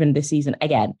been proven this season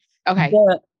again. Okay.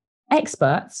 The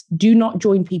experts do not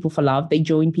join people for love. They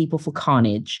join people for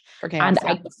carnage. Okay. And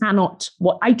I cannot,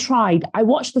 I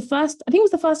watched the first, I think it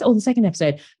was the first or the second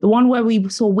episode, the one where we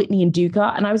saw Whitney and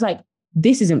Duca. And I was like,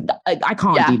 this isn't, I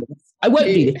can't do this. I won't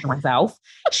do this to myself.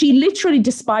 She literally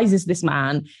despises this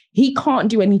man. He can't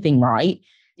do anything right.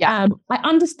 Yeah. I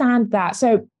understand that.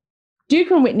 So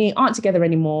Duca and Whitney aren't together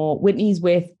anymore. Whitney's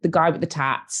with the guy with the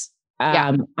tats.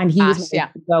 And he was with the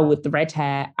girl with the red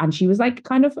hair. And she was like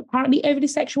kind of apparently overly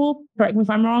sexual. Correct me if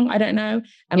I'm wrong. I don't know.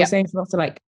 And was saying for us to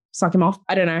like suck him off.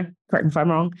 I don't know. Correct me if I'm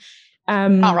wrong.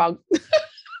 Not wrong.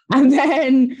 And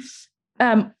then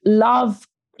love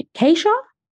Keisha.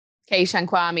 Keisha and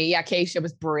Kwame. Yeah, Keisha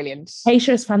was brilliant.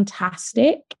 Keisha is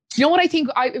fantastic. Do you know what I think?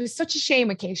 It was such a shame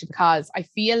with Keisha because I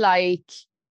feel like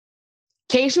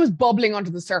Keisha was bubbling under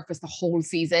the surface the whole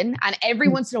season. And every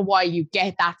once in a while you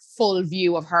get that full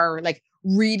view of her, like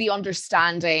really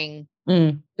understanding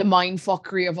the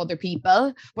mindfuckery of other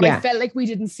people. But I felt like we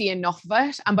didn't see enough of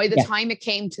it. And by the time it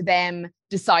came to them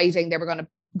deciding they were going to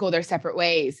go their separate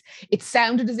ways, it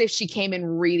sounded as if she came in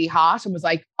really hot and was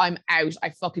like, I'm out. I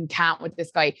fucking can't with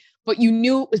this guy. But you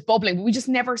knew it was bubbling, but we just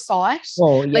never saw it.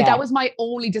 Like that was my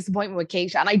only disappointment with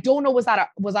Keisha. And I don't know, was that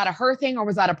a her thing or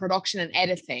was that a production and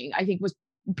edit thing? I think it was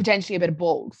potentially a bit of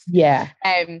both. Yeah.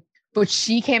 But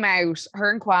she came out, her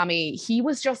and Kwame, he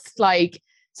was just like,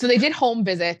 so they did home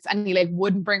visits and he like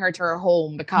wouldn't bring her to her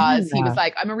home because he was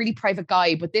like, I'm a really private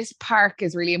guy, but this park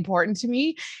is really important to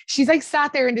me. She's like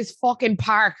sat there in this fucking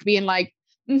park being like,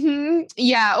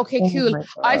 yeah, okay, cool.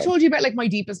 I told you about like my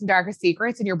deepest and darkest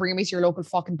secrets and you're bringing me to your local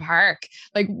fucking park.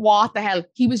 Like what the hell?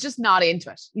 He was just not into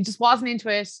it. He just wasn't into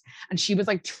it. And she was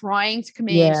like trying to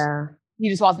commit. Yeah. He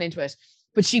just wasn't into it.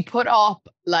 But she put up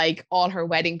like all her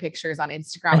wedding pictures on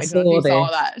Instagram. I don't know if you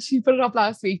saw that. She put it up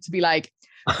last week to be like,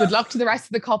 good luck to the rest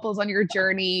of the couples on your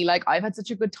journey. Like, I've had such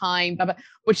a good time. Blah, blah.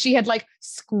 But she had like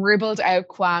scribbled out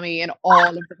Kwame in all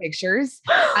of the pictures.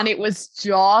 And it was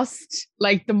just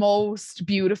like the most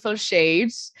beautiful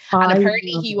shade. And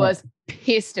apparently he was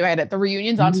pissed about it. The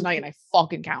reunion's on tonight and I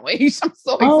fucking can't wait. I'm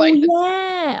so excited.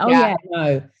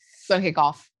 No. It's going to kick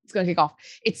off.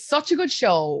 It's such a good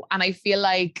show. And I feel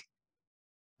like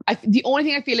the only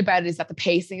thing I feel about it is that the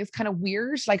pacing is kind of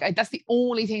weird. Like that's the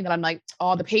only thing that I'm like,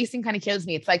 oh, the pacing kind of kills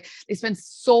me. It's like they spend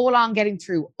so long getting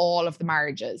through all of the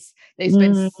marriages. They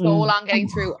spend so long getting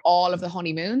through all of the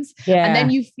honeymoons. Yeah. And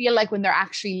then you feel like when they're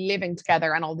actually living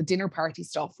together and all the dinner party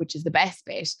stuff, which is the best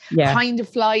bit, kind of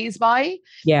flies by.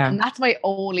 Yeah. And that's my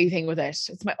only thing with it.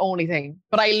 It's my only thing.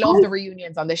 But I love the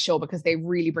reunions on this show because they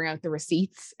really bring out the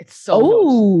receipts. It's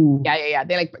so good. Yeah.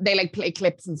 They like play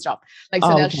clips and stuff. Like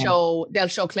so they'll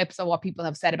show clips of what people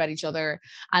have said about each other,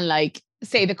 and like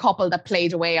say the couple that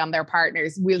played away on their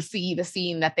partners, we'll see the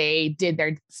scene that they did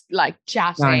their like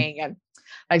chatting and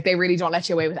like they really don't let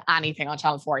you away with anything on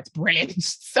Channel 4. It's brilliant.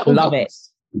 So love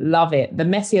it. The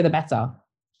messier the better.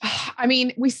 I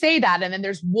mean, we say that, and then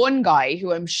there's one guy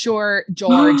who I'm sure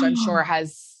George this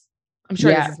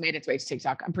has made its way to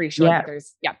TikTok. I'm pretty sure that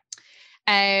there's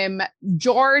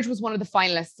George was one of the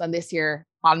finalists on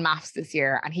MAFS this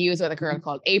year, and he was with a girl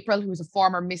called April, who was a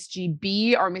former Miss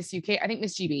GB or Miss UK, I think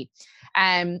Miss GB.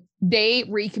 They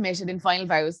recommitted in Final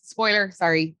Vows. Spoiler,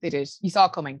 sorry, they did. You saw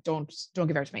it coming. Don't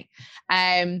give out to me.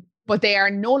 But they are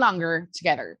no longer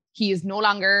together. He is no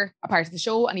longer a part of the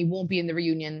show, and he won't be in the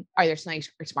reunion either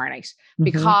tonight or tomorrow night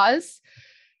because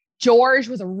George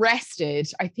was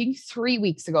arrested, I think 3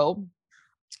 weeks ago,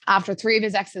 after 3 of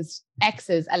his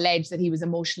exes alleged that he was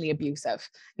emotionally abusive.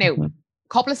 Now,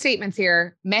 couple of statements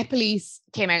here. Met Police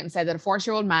came out and said that a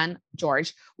 40-year-old man,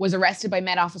 George, was arrested by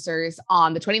Met officers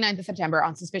on the 29th of September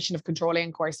on suspicion of controlling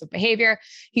and coercive behaviour.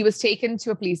 He was taken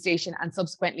to a police station and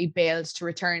subsequently bailed to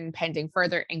return pending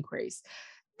further inquiries.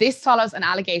 This follows an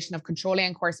allegation of controlling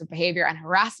and coercive behaviour and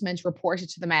harassment reported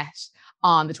to the Met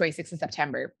on the 26th of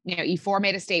September. E4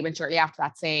 made a statement shortly after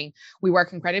that saying, we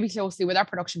work incredibly closely with our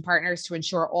production partners to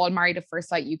ensure all Married at First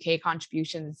Sight UK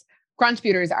contributors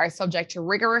are subject to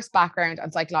rigorous background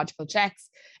and psychological checks,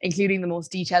 including the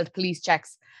most detailed police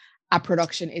checks a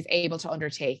production is able to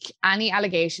undertake. Any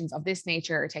allegations of this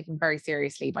nature are taken very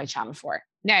seriously by Channel 4.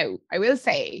 Now, I will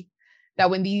say that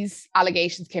when these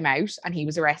allegations came out and he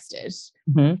was arrested,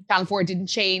 Channel 4 didn't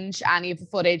change any of the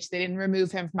footage. They didn't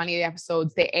remove him from any of the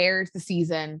episodes. They aired the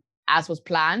season as was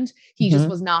planned. He just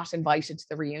was not invited to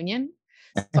the reunion.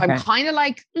 So I'm kind of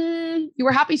like, you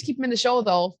were happy to keep him in the show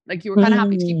though. Like you were kind of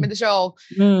happy to keep him in the show.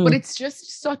 But it's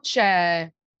just such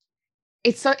a,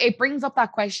 it brings up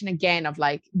that question again of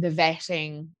like the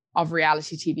vetting of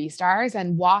reality TV stars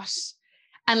and what,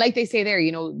 and like they say there,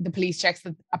 you know, the police checks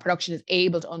that a production is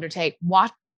able to undertake.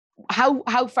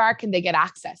 How far can they get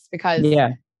access? Because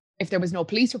if there was no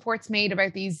police reports made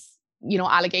about these, you know,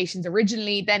 allegations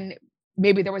originally, then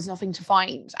maybe there was nothing to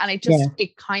find. And it just,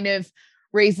 it kind of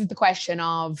raises the question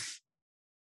of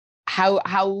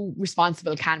how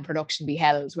responsible can production be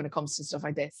held when it comes to stuff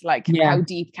like this? Like how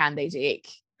deep can they dig?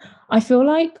 I feel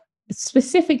like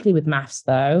specifically with MAFS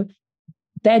though,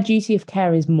 their duty of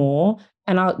care is more.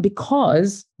 And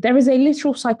because there is a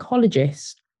literal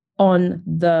psychologist on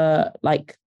the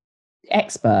like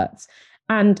experts,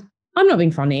 and I'm not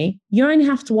being funny. You only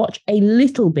have to watch a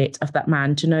little bit of that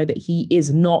man to know that he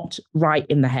is not right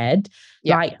in the head.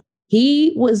 Yeah. Like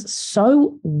he was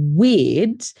so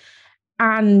weird.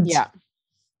 And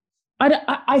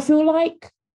I feel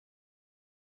like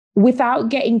without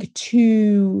getting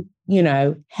too, you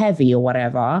know, heavy or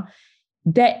whatever,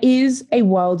 there is a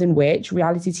world in which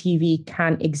reality TV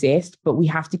can exist, but we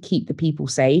have to keep the people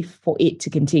safe for it to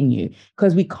continue,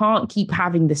 because we can't keep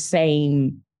having the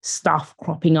same stuff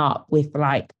cropping up with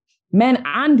like men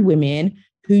and women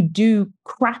who do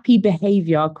crappy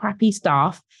behavior, crappy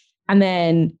stuff. And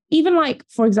then even like,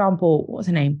 for example, what's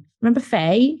her name? Remember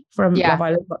Faye from Love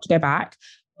Island, Got to Go Back?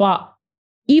 But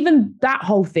even that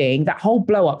whole thing, that whole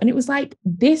blow up, and it was like,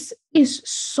 this is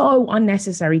so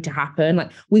unnecessary to happen.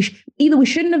 Like we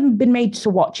shouldn't have been made to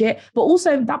watch it, but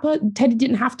also Teddy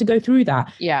didn't have to go through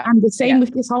that. Yeah. And the same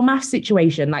with this whole MAFS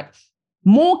situation. Like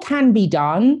more can be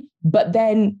done, but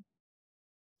then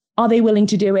are they willing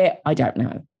to do it? I don't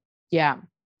know. Yeah.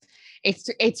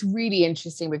 It's really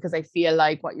interesting because I feel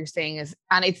like what you're saying is,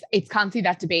 and it's constantly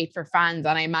that debate for fans,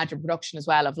 and I imagine production as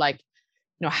well, of like,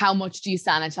 you know, how much do you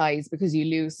sanitize because you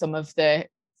lose some of the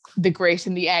grit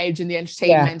and the edge and the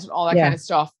entertainment and all that kind of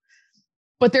stuff.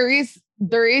 But there is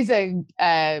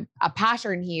a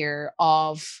pattern here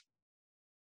of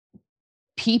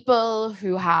people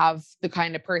who have the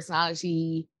kind of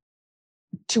personality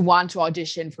to want to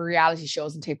audition for reality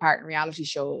shows and take part in reality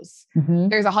shows.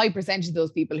 There's a high percentage of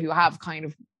those people who have kind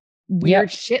of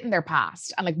weird shit in their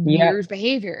past and like weird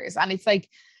behaviors. And it's like,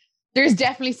 there's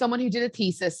definitely someone who did a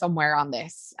thesis somewhere on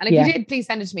this. And if you did, please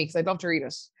send it to me because I'd love to read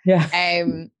it. Yeah.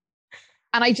 And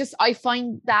I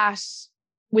find that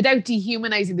without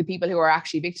dehumanizing the people who are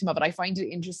actually victim of it, I find it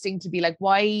interesting to be like,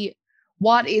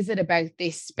 what is it about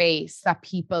this space that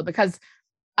people, because,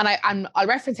 and I'll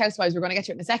reference Housewives, we're going to get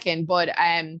to it in a second, but,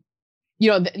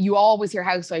 you know, you always hear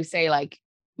Housewives say like,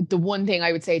 the one thing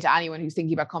I would say to anyone who's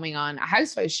thinking about coming on a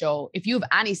Housewives show, if you have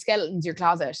any skeletons in your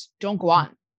closet, don't go on.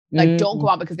 Like, don't go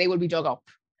on because they will be dug up.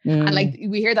 And like,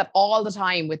 we hear that all the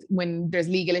time when there's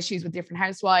legal issues with different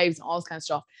housewives and all this kind of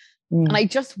stuff. And I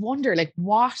just wonder, like,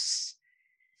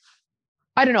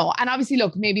 I don't know. And obviously,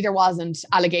 look, maybe there wasn't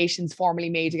allegations formally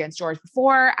made against George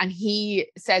before. And he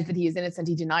says that he is innocent.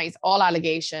 He denies all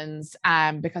allegations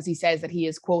because he says that he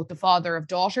is, quote, the father of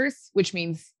daughters, which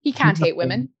means he can't hate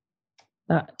women.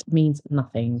 That means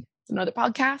nothing. It's another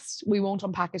podcast. We won't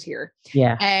unpack it here.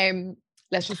 Yeah.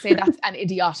 Let's just say that's an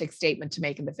idiotic statement to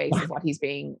make in the face of what he's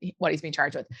being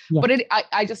charged with. Yeah. But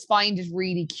I just find it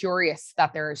really curious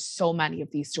that there are so many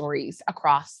of these stories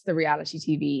across the reality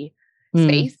TV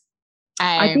space.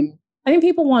 I think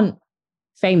people want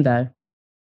fame though.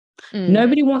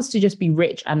 Nobody wants to just be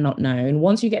rich and not known.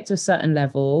 Once you get to a certain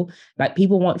level, like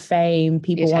people want fame,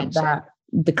 people want that,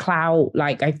 the clout.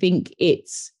 Like I think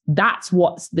that's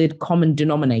what's the common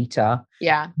denominator.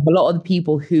 Yeah. A lot of the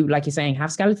people who, like you're saying, have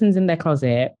skeletons in their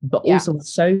closet, but also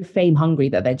so fame hungry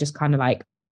that they're just kind of like,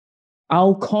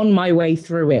 I'll con my way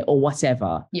through it or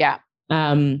whatever. Yeah.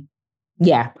 I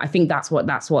think that's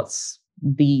what's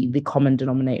the common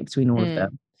denominator between all of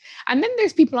them. And then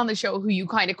there's people on the show who you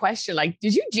kind of question, like,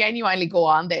 did you genuinely go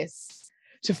on this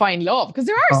to find love? Because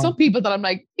there are some people that I'm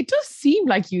like, it does seem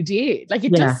like you did. Like,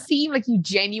 it does seem like you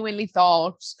genuinely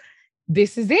thought,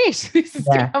 this is it. This is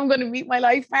I'm going to meet my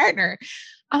life partner.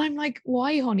 And I'm like,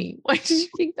 why, honey? Why did you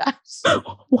think that?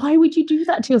 Why would you do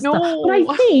that to yourself? No. But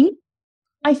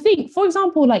I think, for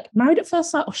example, like Married at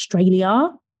First Sight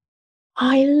Australia,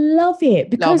 I love it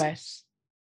because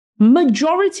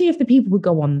majority of the people who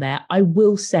go on there, I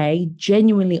will say,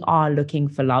 genuinely are looking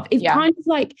for love. It's kind of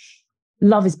like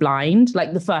Love is Blind,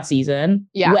 like the first season,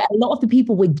 where a lot of the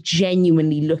people were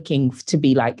genuinely looking to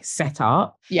be like set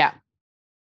up. Yeah.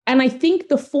 And I think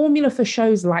the formula for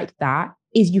shows like that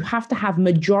is you have to have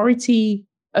majority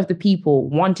of the people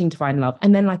wanting to find love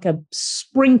and then like a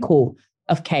sprinkle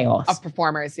of chaos. Of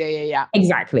performers. Yeah.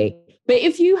 Exactly. But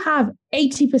if you have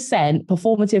 80%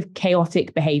 performative,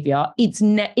 chaotic behavior,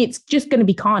 it's just going to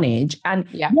be carnage. And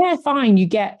fine, you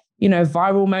get,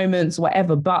 viral moments,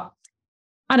 whatever. But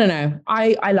I don't know.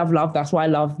 I love love. That's why I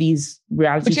love these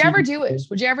reality. Would you ever do it?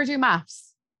 Would you ever do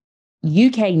MAFS?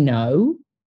 UK, no.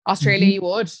 Australia, you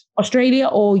would? Australia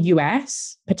or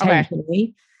US,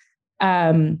 potentially.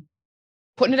 Okay.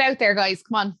 Putting it out there, guys.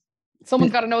 Come on.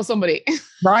 Someone's got to know somebody.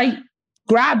 Right?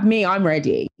 Grab me. I'm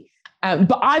ready.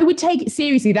 But I would take it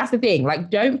seriously. That's the thing.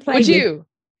 Like, don't play. Would you?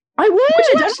 I would. Would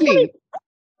you actually?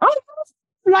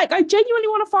 I genuinely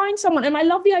want to find someone. And I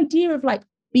love the idea of like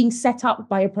being set up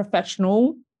by a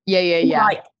professional.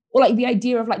 Yeah. Or like the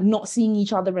idea of like not seeing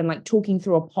each other and like talking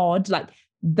through a pod. Like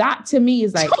that to me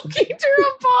is like. Talking through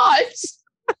a pod.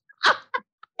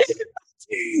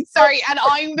 Sorry. And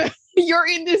you're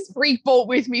in this freak boat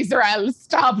with me, Sorrel.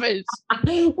 Stop it.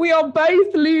 We are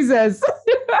both losers.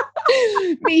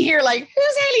 Me here like,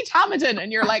 who's Hayley Tamilton?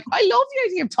 And you're like, I love the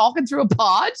idea of talking through a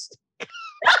pod.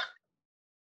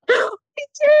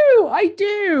 I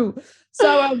do.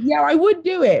 So I would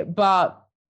do it, but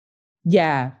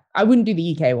I wouldn't do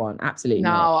the UK one. Absolutely no,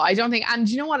 not. I don't think. And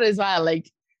you know what as well,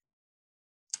 like,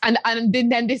 and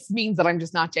then this means that I'm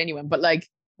just not genuine, but like,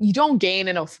 you don't gain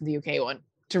enough from the UK one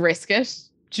to risk it.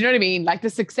 Do you know what I mean? Like the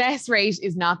success rate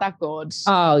is not that good.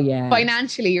 Oh yeah.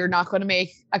 Financially, you're not going to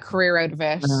make a career out of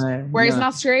it. Whereas in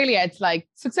Australia, it's like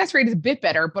success rate is a bit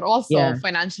better, but also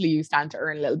financially you stand to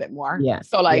earn a little bit more. Yeah.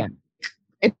 So like,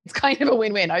 it's kind of a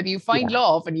win-win. Either you find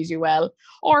love and you do well,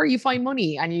 or you find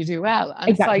money and you do well. And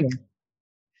exactly. It's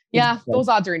like, those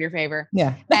odds are in your favor.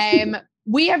 Yeah.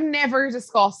 We have never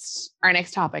discussed our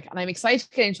next topic, and I'm excited to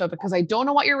get into it because I don't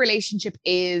know what your relationship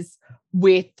is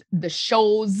with the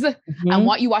shows and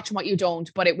what you watch and what you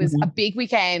don't, but it was a big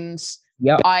weekend.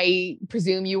 Yep. I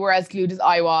presume you were as glued as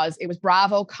I was. It was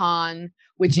BravoCon,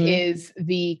 which is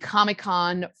the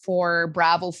Comic-Con for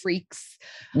Bravo freaks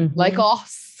like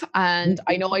us. And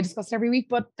I know I discuss it every week,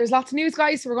 but there's lots of news,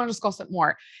 guys, so we're going to discuss it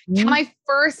more. Can I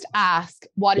first ask,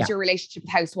 what is your relationship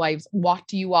with Housewives? What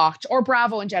do you watch? Or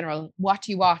Bravo in general? What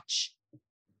do you watch?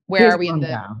 Where are we in the...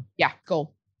 Down. Yeah,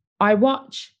 go. I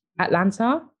watch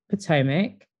Atlanta,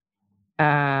 Potomac,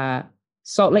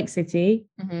 Salt Lake City,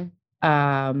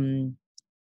 Orange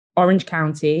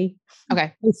County.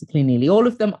 Okay. Basically nearly all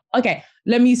of them. Okay,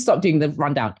 let me stop doing the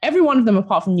rundown. Every one of them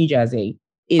apart from New Jersey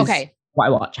is what I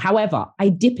watch. However, I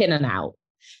dip in and out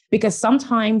because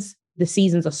sometimes the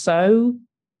seasons are so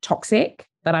toxic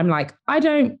that I'm like, I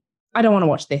don't want to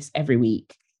watch this every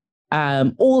week.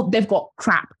 Or they've got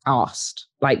crap cast.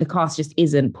 Like the cast just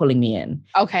isn't pulling me in.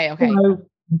 Okay. So,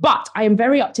 but I am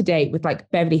very up to date with like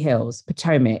Beverly Hills,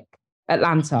 Potomac,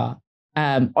 Atlanta,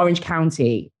 Orange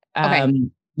County.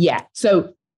 Yeah.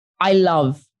 So I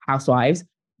love Housewives.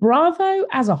 Bravo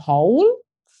as a whole,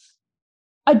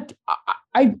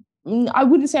 I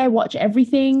wouldn't say I watch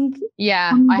everything.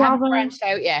 Yeah, I haven't branched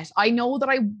out yet. I know that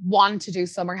I want to do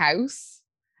Summer House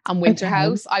and Winter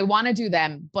House. I want to do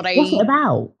them, but what's it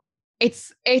about?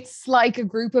 It's like a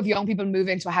group of young people move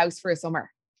into a house for a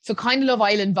summer. So kind of Love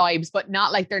Island vibes, but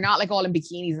they're not like all in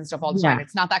bikinis and stuff all the time.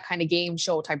 It's not that kind of game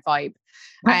show type vibe.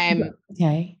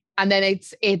 Okay. And then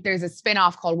there's a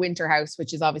spin-off called Winter House,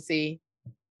 which is obviously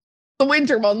the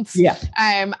winter months. Yeah.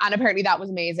 And apparently that was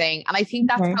amazing. And I think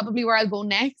that's probably where I'll go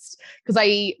next because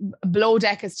Below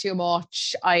Deck is too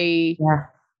much.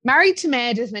 Married to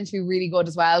Med is meant to be really good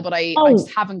as well, but I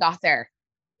just haven't got there.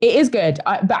 It is good.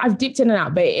 But I've dipped in and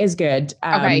out, but it is good.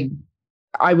 I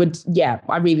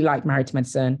really like Married to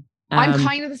Medicine. I'm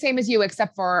kind of the same as you,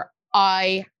 except for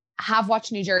I have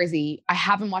watched New Jersey. I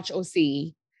haven't watched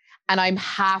OC. And I'm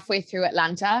halfway through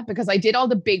Atlanta because I did all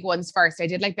the big ones first. I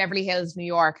did like Beverly Hills, New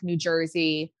York, New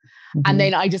Jersey. And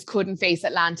then I just couldn't face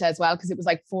Atlanta as well because it was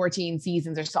like 14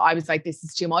 seasons or so. I was like, this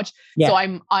is too much. Yeah. So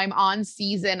I'm on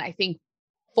season, I think,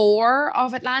 4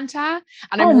 of Atlanta.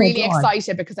 And I'm really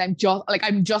excited because I'm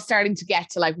just starting to get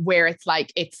to like where it's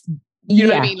like, you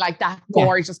know what I mean? Like that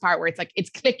gorgeous part where it's like, it's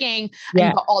clicking and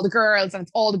you've got all the girls and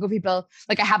it's all the good people.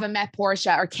 Like I haven't met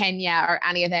Portia or Kenya or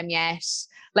any of them yet.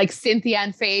 Like Cynthia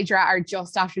and Phaedra are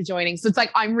just after joining. So it's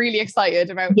like, I'm really excited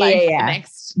about the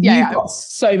next. You've got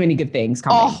so many good things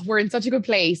coming. Oh, we're in such a good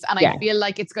place. And I feel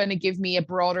like it's going to give me a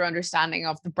broader understanding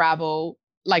of the Bravo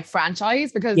like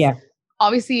franchise because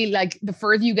obviously like the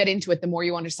further you get into it, the more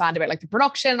you understand about like the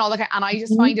production and all that. And I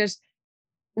just find it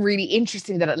really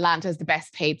interesting that Atlanta is the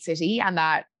best paid city and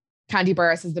that Candy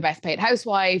Burris is the best paid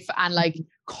housewife. And like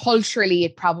culturally,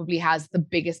 it probably has the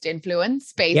biggest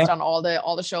influence based on all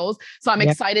the shows. So I'm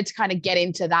excited to kind of get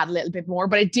into that a little bit more.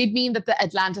 But it did mean that the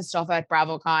Atlanta stuff at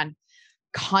BravoCon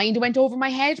kind of went over my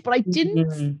head, but I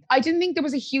didn't think there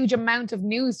was a huge amount of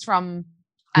news from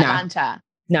Atlanta.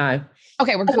 No.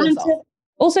 Okay, we're good.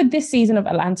 Also, this season of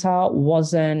Atlanta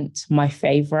wasn't my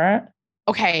favorite.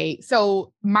 Okay,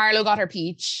 so Marlo got her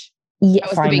peach. Yeah, that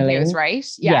was finally. The big news, right?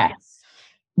 Yeah. Yes.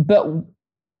 But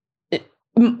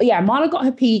Marlo got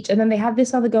her peach, and then they had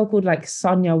this other girl called like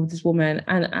Sonia with this woman,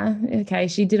 and okay,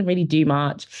 she didn't really do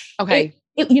much. Okay,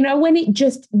 you know when it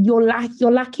just you're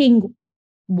lacking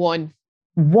one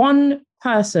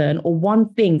person or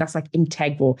one thing that's like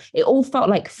integral. It all felt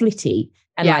like flitty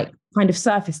and like kind of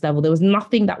surface level. There was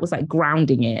nothing that was like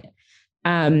grounding it.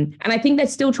 And I think they're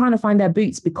still trying to find their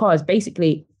boots because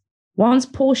basically once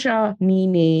Portia,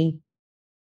 Nene,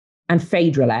 and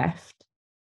Phaedra left,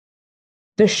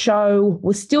 the show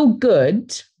was still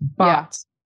good, but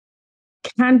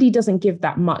Candy doesn't give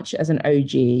that much as an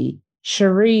OG.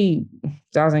 Cherie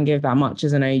doesn't give that much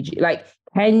as an OG. Like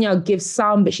Kenya gives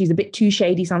some, but she's a bit too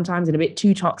shady sometimes and a bit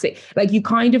too toxic. Like you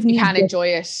kind of need you can't enjoy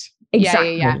it.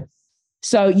 Exactly. Yeah.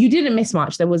 So you didn't miss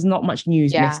much. There was not much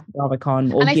news missed at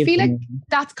BravoCon. And I feel like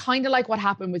that's kind of like what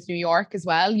happened with New York as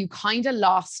well. You kind of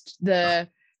lost the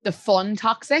fun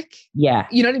toxic. Yeah.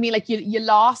 You know what I mean? Like you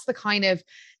lost the kind of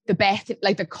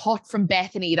the cut from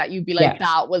Bethany that you'd be like,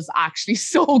 that was actually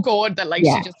so good that like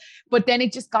she just, but then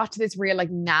it just got to this real like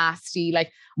nasty,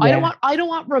 like I don't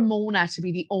want Ramona to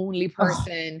be the only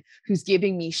person who's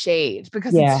giving me shade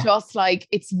because it's just like,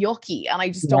 it's yucky and I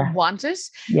just don't want it.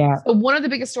 Yeah. So one of the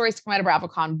biggest stories to come out of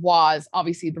BravoCon was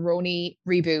obviously the Roni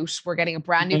reboot. We're getting a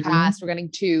brand new cast. We're getting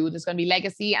 2. There's going to be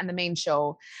Legacy and the main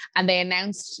show. And they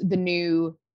announced the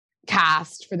new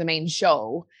cast for the main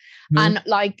show. And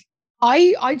like,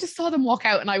 I just saw them walk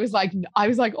out and I was like,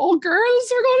 oh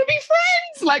girls, we're going to be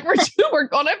friends. Like we're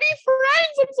going to be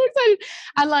friends. I'm so excited.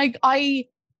 And like,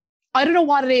 I don't know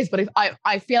what it is, but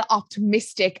I feel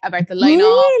optimistic about the lineup.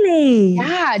 Really?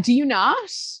 Yeah. Do you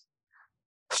not?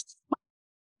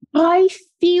 I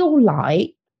feel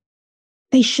like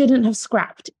they shouldn't have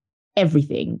scrapped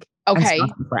everything. Okay. And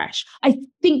started fresh. I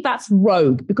think that's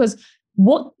rogue because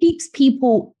what keeps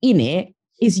people in it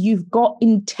is you've got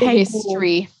integral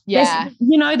history. Yeah.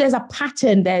 There's a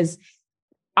pattern. There's,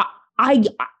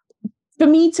 for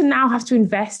me to now have to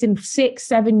invest in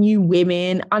 6-7 new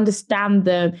women, understand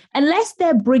them, unless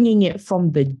they're bringing it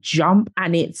from the jump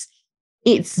and it's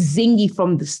zingy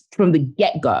from the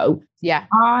get-go. Yeah.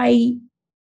 I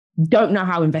don't know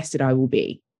how invested I will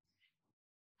be.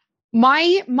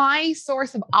 My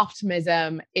source of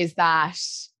optimism is that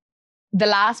the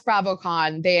last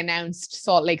BravoCon, they announced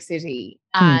Salt Lake City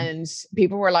and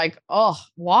people were like, oh,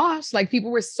 what? Like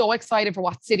people were so excited for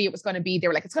what city it was going to be. They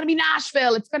were like, it's going to be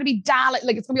Nashville. It's going to be Dallas.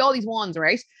 Like it's going to be all these ones,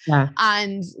 right? Yeah.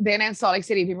 And they announced Salt Lake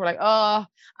City. People were like, oh,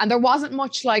 and there wasn't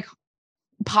much like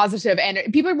positive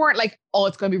energy. People weren't like, oh,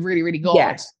 it's going to be really, really good.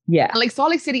 Yeah. Yeah. And like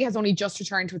Salt Lake City has only just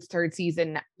returned to its 3rd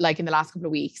season, like in the last couple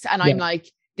of weeks. And I'm like,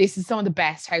 this is some of the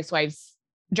best Housewives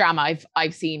drama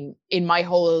I've seen in my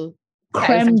whole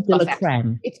creme de la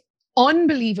creme. It's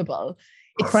unbelievable.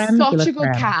 It's such a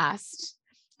good cast.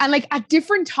 And like at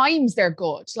different times they're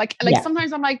good. Like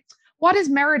sometimes I'm like, what is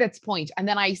Meredith's point? And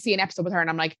then I see an episode with her and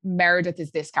I'm like, Meredith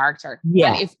is this character.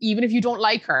 Yeah. And even if you don't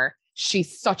like her,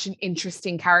 she's such an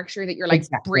interesting character that you're like,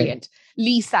 brilliant.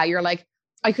 Lisa, you're like,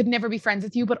 I could never be friends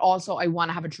with you, but also I want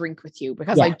to have a drink with you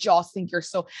because I just think you're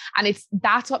so, and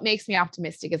that's what makes me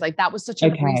optimistic is like, that was such a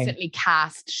recently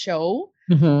cast show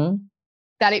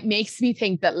that it makes me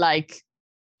think that like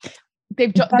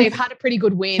they've had a pretty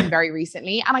good win very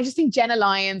recently. And I just think Jenna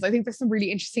Lyons, I think there's some really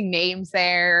interesting names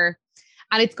there.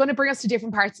 And it's going to bring us to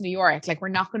different parts of New York. Like we're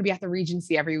not going to be at the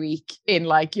Regency every week in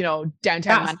like, downtown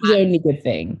That's Manhattan. the only good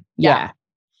thing. Yeah.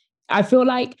 I feel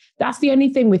like that's the only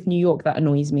thing with New York that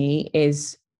annoys me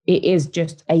is it is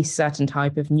just a certain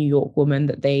type of New York woman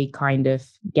that they kind of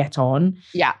get on.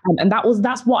 Yeah. And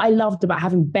that's what I loved about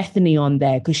having Bethany on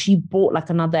there because she brought like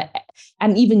another,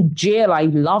 and even Jill, I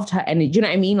loved her energy. Do you know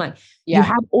what I mean? Like you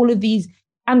have all of these,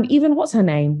 and even what's her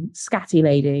name? Scatty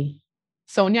lady.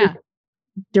 Sonia.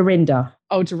 Dorinda.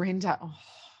 Oh, Dorinda. Oh.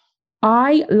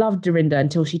 I loved Dorinda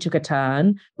until she took a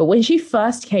turn. But when she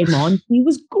first came on, she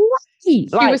was great. She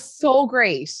was so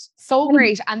great. So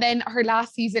great. And then her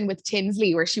last season with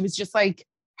Tinsley, where she was just like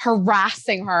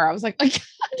harassing her. I was like, I can't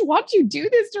watch you do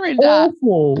this, Dorinda.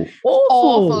 Awful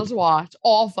To watch.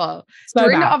 Awful. So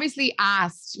Dorinda bad. obviously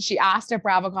asked at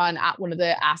BravoCon at one of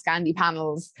the Ask Andy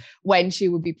panels when she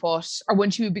would be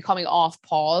when she would be coming off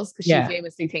pause, because she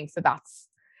famously thinks that that's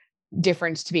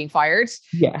different to being fired.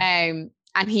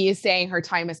 And he is saying her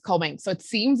time is coming. So it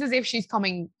seems as if she's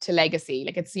coming to legacy.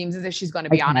 Like, it seems as if she's going to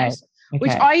be on it,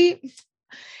 which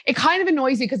it kind of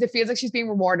annoys me because it feels like she's being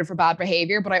rewarded for bad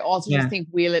behavior. But I also just think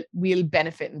we'll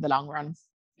benefit in the long run.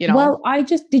 You know? Well,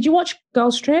 did you watch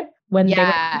Girls Trip when they were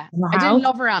I didn't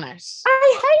love her on it.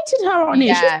 I hated her on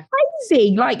it. She's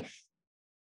crazy. Like,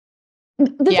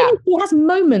 the thing is, she has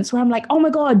moments where I'm like, oh my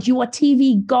God, you are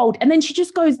TV gold. And then she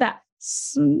just goes that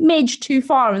smidge too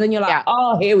far, and then you're like,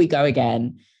 oh, here we go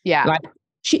again. Like,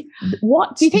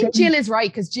 what do you think Jill is right?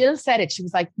 Because Jill said it, she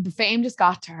was like, the fame just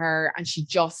got to her and she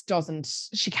just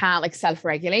can't like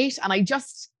self-regulate. And I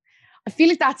feel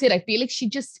like that's it. I feel like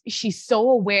she's so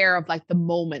aware of like the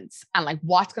moments and like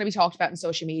what's going to be talked about in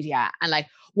social media and like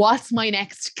what's my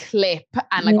next clip,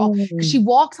 and like cause she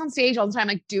walks on stage all the time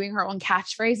like doing her own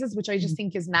catchphrases, which I just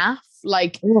think is naff.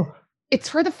 Like, it's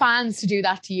for the fans to do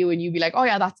that to you and you be like, oh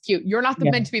yeah, that's cute. You're not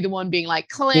meant to be the one being like,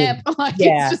 clip. Like,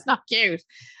 it's just not cute.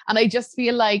 And I just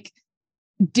feel like,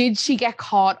 did she get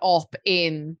caught up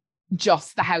in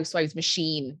just the Housewives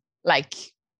machine? Like,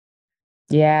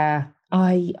 I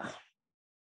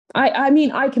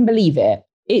mean, I can believe it.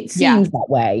 It seems that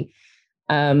way.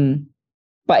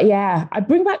 But yeah, I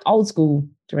bring back old school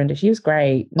Dorinda. She was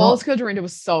great. Old school Dorinda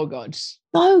was so good.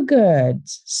 So good.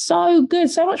 So good.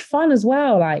 So much fun as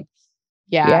well. Like,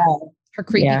 her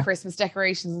creepy Christmas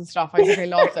decorations and stuff. I think I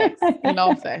love this. I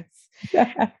love this.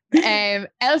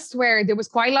 Elsewhere, there was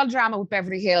quite a lot of drama with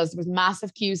Beverly Hills. There was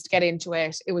massive queues to get into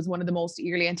it. It was one of the most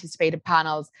eagerly anticipated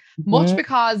panels, much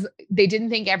because they didn't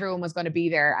think everyone was going to be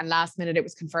there. And last minute, it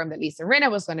was confirmed that Lisa Rinna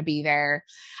was going to be there.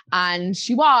 And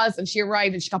she was, and she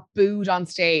arrived and she got booed on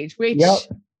stage, which,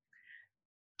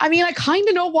 I mean, I kind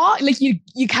of know why. Like, you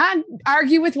can't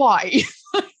argue with why.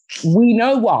 We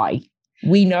know why.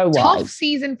 Tough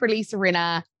season for Lisa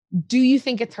Rinna. Do you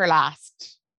think it's her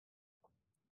last?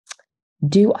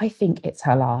 Do I think it's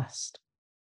her last?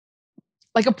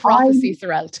 Like a prophecy,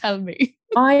 Sorrel, tell me.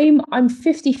 I'm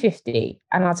 50-50,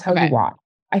 and I'll tell you why.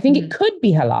 I think it could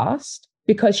be her last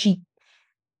because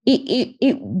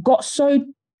it got so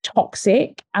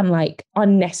toxic and like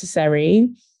unnecessary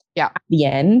at the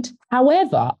end.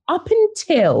 However, up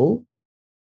until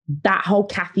that whole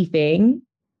Kathy thing,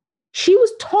 she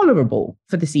was tolerable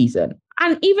for the season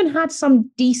and even had some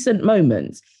decent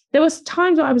moments. There was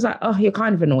times where I was like, oh, you're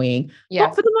kind of annoying.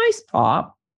 But for the most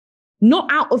part, not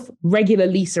out of regular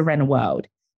Lisa Rinna world,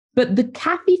 but the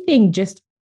Kathy thing just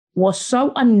was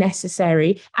so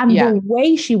unnecessary, and the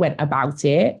way she went about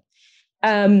it.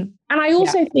 And I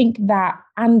also think that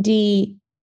Andy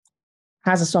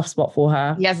has a soft spot for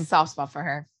her. He has a soft spot for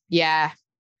her. Yeah.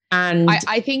 And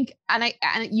I think, and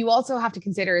you also have to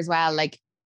consider as well, like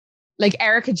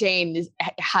Erica Jane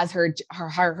has her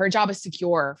job is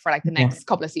secure for like the next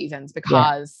couple of seasons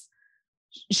because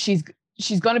she's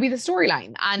going to be the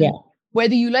storyline. And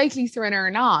whether you like Lisa Rinna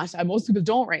or not, and most people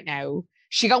don't right now,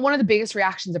 she got one of the biggest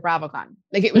reactions at BravoCon.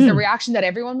 Like, it was the reaction that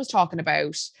everyone was talking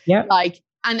about. Yeah. Like,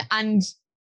 and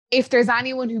if there's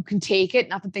anyone who can take it,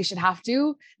 not that they should have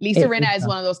to, Lisa Rinna is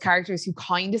one of those characters who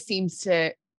kind of seems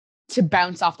to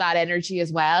bounce off that energy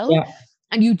as well. Yeah.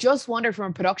 And you just wonder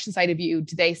from a production side of view,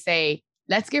 do they say,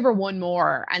 let's give her one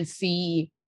more and see,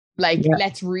 like,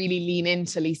 let's really lean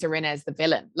into Lisa Rinna as the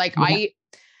villain. Like, I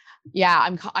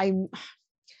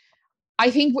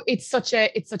think it's such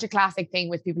a classic thing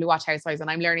with people who watch Housewives, and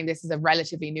I'm learning this as a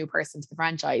relatively new person to the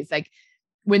franchise. Like,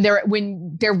 when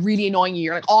they're really annoying you,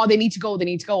 you're like, oh, they need to go.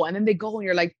 And then they go and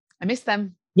you're like, I miss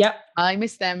them. Yep. I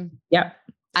miss them. Yep.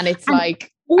 And it's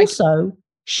like, also,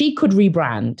 she could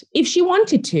rebrand if she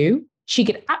wanted to. She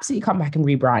could absolutely come back and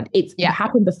rebrand. It's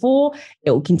happened before.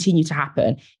 It will continue to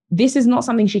happen. This is not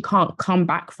something she can't come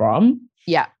back from.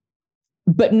 Yeah.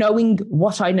 But knowing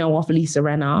what I know of Lisa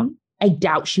Rinna, I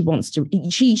doubt she wants to.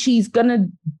 She's going to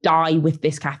die with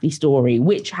this Kathy story,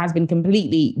 which has been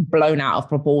completely blown out of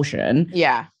proportion.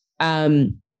 Yeah.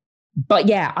 But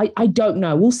yeah, I don't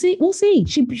know. We'll see.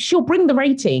 She'll bring the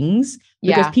ratings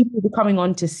because people will be coming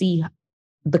on to see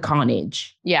the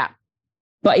carnage. Yeah.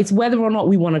 But it's whether or not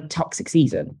we want a toxic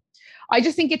season. I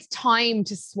just think it's time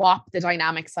to swap the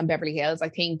dynamics on Beverly Hills. I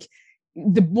think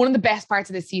one of the best parts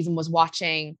of this season was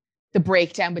watching the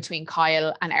breakdown between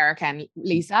Kyle and Erica and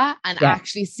Lisa, and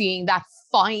actually seeing that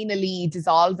finally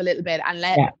dissolve a little bit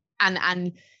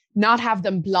and not have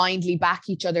them blindly back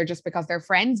each other just because they're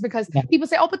friends, because people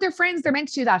say, oh, but they're friends, they're meant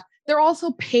to do that. They're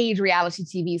also paid reality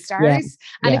TV stars.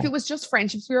 And if it was just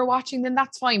friendships we were watching, then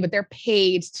that's fine, but they're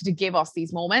paid to give us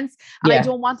these moments. And I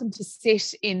don't want them to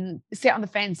sit on the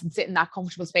fence and sit in that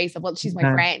comfortable space of, well, she's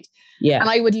my friend. And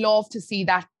I would love to see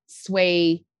that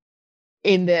sway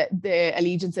in the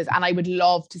allegiances. And I would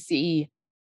love to see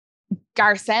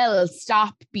Garcelle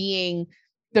stop being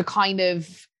the kind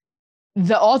of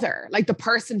the other, like the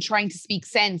person trying to speak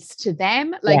sense to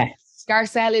them. Like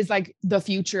Garcelle is like the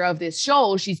future of this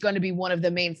show. She's going to be one of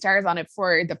the main stars on it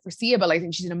for the foreseeable. I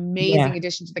think she's an amazing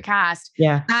addition to the cast.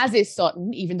 As is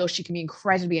Sutton, even though she can be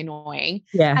incredibly annoying.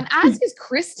 And as is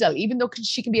Crystal, even though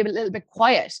she can be a little bit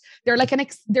quiet. They're like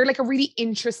a really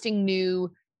interesting new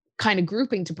kind of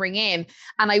grouping to bring in.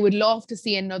 And I would love to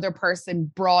see another person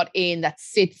brought in that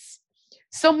sits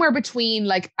somewhere between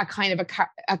like a kind of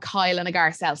a Kyle and a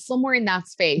Garcelle, somewhere in that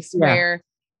space where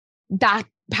that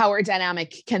power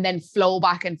dynamic can then flow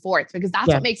back and forth, because that's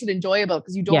what makes it enjoyable,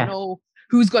 because you don't know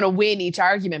who's going to win each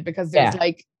argument, because there's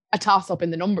like a toss up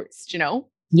in the numbers, you know?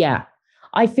 Yeah.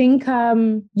 I think,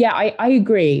 I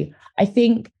agree. I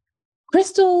think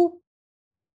Crystal...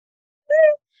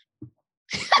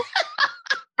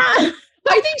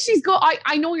 I think she's good.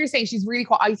 I know what you're saying. She's really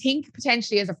cool. I think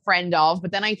potentially as a friend of,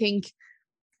 but then I think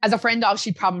as a friend of,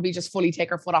 she'd probably just fully take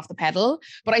her foot off the pedal.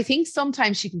 But I think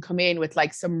sometimes she can come in with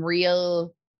like some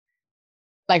real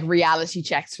like reality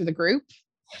checks for the group.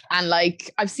 And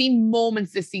like, I've seen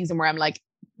moments this season where I'm like,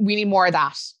 we need more of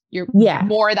that.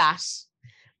 More of that.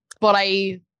 But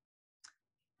I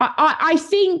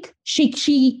think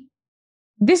she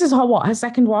this is her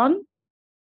second one?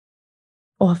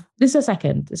 Oh, this is a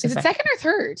second. Is it second or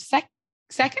third?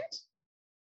 Second?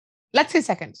 Let's say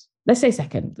second. Let's say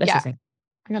second. Say second.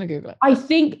 I'm going to Google it. I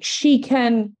think she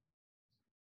can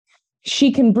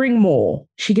bring more.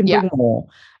 She can bring more,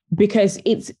 because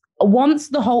it's once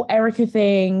the whole Erica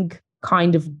thing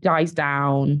kind of dies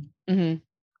down, we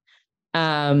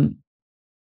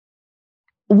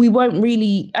won't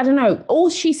really, I don't know. All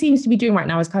she seems to be doing right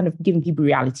now is kind of giving people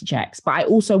reality checks. But I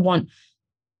also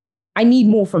I need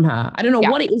more from her. I don't know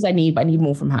what it is I need, but I need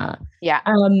more from her. Yeah.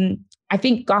 I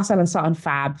think Garcelle and Sutton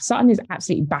fab. Sutton is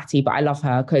absolutely batty, but I love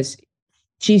her because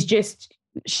she's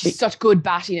such good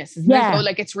battiness, isn't it? So,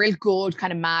 like, it's real good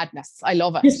kind of madness. I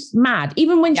love it. Just mad.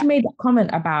 Even when she made that comment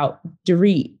about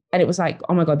Dorit, and it was like,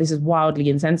 oh my God, this is wildly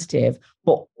insensitive.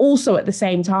 But also at the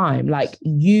same time, like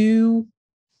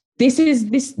this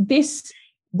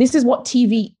is what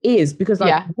TV is, because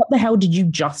like, what the hell did you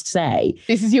just say?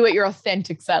 This is you at your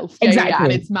authentic self. Exactly.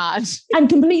 And it's mad. And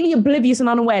completely oblivious and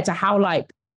unaware to how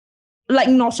like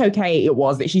not okay it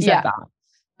was that she said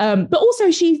that. But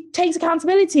also she takes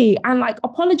accountability and like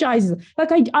apologizes.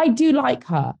 Like I do like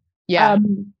her. Yeah.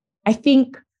 I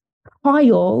think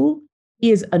Kyle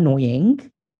is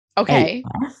annoying. Okay.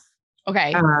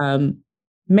 Okay.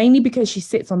 Mainly because she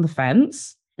sits on the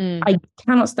fence. I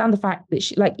cannot stand the fact that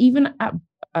she, like, even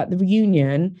at the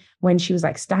reunion when she was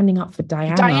like standing up for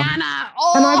Diana.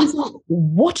 Oh! And I was like,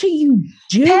 what are you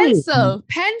doing?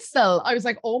 Pencil. I was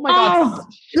like, oh my God.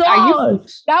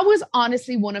 That was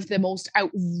honestly one of the most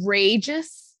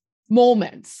outrageous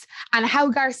moments. And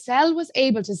how Garcelle was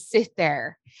able to sit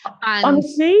there and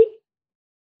honestly,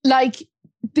 like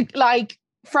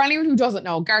for anyone who doesn't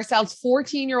know, Garcelle's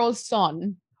 14-year-old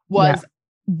son was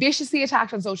viciously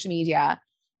attacked on social media,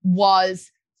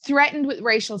 was threatened with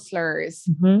racial slurs,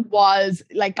 was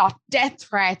like got death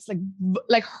threats,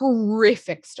 like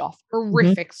horrific stuff.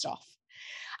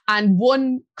 And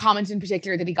one comment in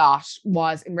particular that he got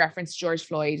was in reference to George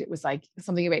Floyd. It was like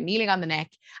something about kneeling on the neck,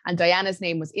 and Diana's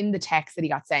name was in the text that he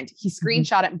got sent. He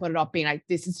screenshot it and put it up being like,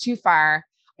 this is too far.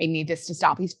 I need this to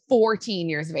stop. He's 14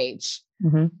 years of age.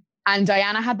 And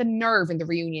Diana had the nerve in the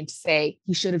reunion to say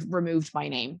he should have removed my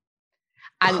name.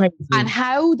 And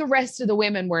how the rest of the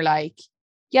women were like,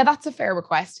 yeah, that's a fair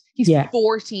request. He's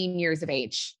 14 years of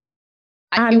age.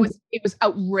 And it was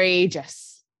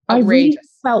outrageous. I really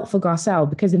felt for Garcelle,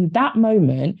 because in that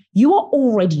moment, you are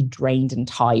already drained and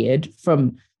tired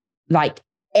from like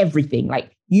everything.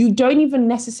 Like, you don't even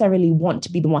necessarily want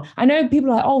to be the one. I know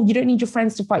people are like, oh, you don't need your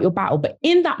friends to fight your battle. But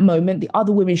in that moment, the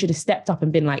other women should have stepped up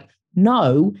and been like,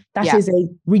 no, that is a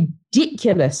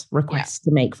ridiculous request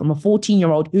to make from a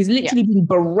 14-year-old who's literally been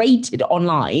berated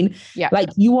online. Like,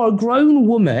 you are a grown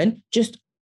woman, just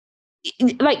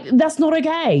like, that's not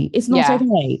okay. It's not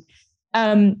okay.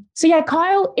 So yeah,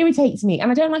 Kyle irritates me, and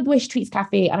I don't like the way she treats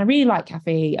Kathy, and I really like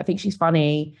Kathy. I think she's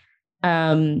funny.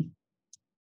 But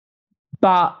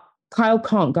Kyle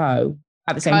can't go.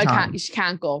 at the same time. She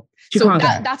can't go. She so can't go.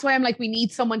 That's why I'm like, we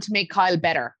need someone to make Kyle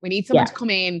better. We need someone to come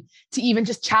in to even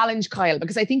just challenge Kyle,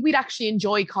 because I think we'd actually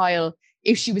enjoy Kyle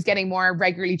if she was getting more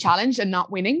regularly challenged and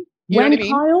not winning. When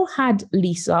Kyle had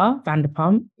Lisa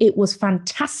Vanderpump, it was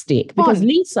fantastic because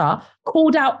Lisa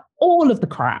called out all of the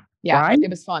crap. Yeah, right? It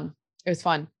was fun. It was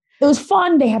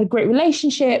fun. They had a great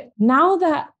relationship. Now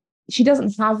that she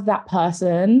doesn't have that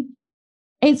person,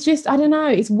 it's just, I don't know,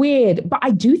 it's weird. But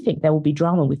I do think there will be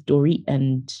drama with Dorit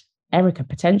and Erica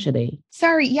potentially.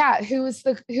 Sorry, yeah. Who's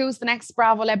the next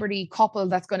Bravo celebrity couple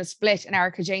that's going to split? And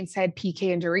Erica Jane said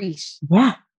PK and Dorit.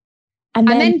 Yeah. And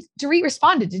then Dorit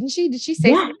responded, didn't she? Did she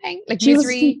say something? Like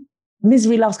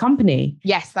Misery loves company.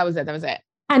 Yes, that was it.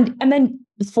 And then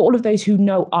for all of those who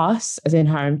know us, as in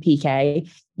her and PK,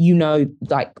 you know,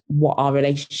 like what our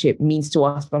relationship means to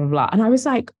us, blah, blah, blah. And I was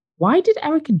like, why did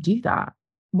Erica do that?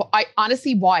 Well,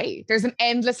 why? There's an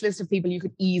endless list of people you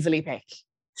could easily pick.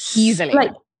 Easily.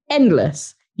 Like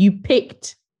endless. You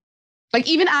picked. Like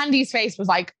even Andy's face was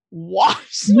like, what?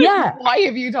 Yeah. Why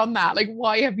have you done that? Like,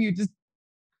 why have you just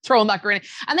thrown that grenade?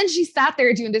 And then she sat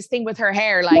there doing this thing with her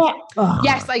hair. Like,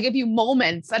 yes, I give you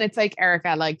moments. And it's like,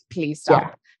 Erica, like, please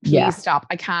stop. Yeah. Please stop.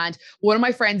 I can't. One of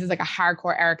my friends is like a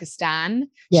hardcore Erica stan.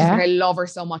 She's like, I love her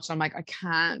so much. And I'm like, I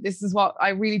can't. This is what I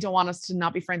really don't want us to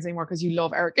not be friends anymore because you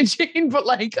love Erica Jane, but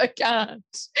like, I can't.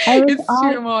 It's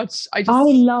too much. I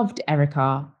loved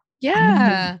Erica.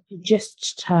 Yeah. She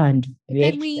just turned.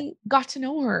 Then we got to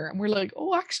know her and we're like,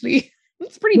 oh, actually,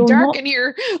 it's pretty dark in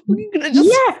here. We're gonna just,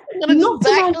 not a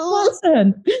nice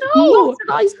person. No, not a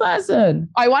nice person.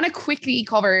 I want to quickly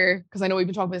cover, because I know we've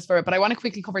been talking about this for it, but I want to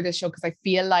quickly cover this show because I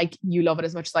feel like you love it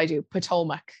as much as I do.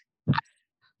 Potomac.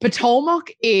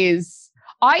 Potomac is,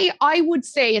 I would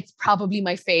say it's probably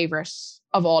my favorite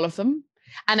of all of them.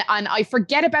 And I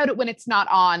forget about it when it's not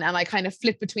on and I kind of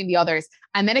flip between the others.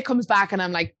 And then it comes back and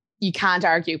I'm like, you can't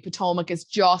argue. Potomac is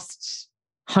just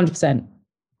 100%.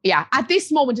 Yeah, at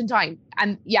this moment in time.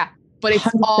 And yeah, but it's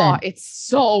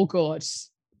so good.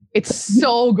 It's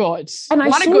so good. And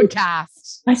what a good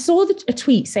cast. I saw a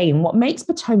tweet saying what makes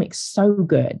Potomac so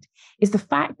good is the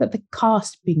fact that the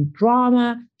cast being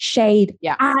drama, shade,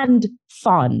 and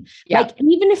fun. Yeah. Like,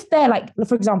 even if they're like,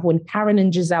 for example, when Karen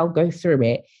and Giselle go through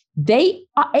it, they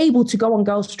are able to go on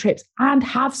girls' trips and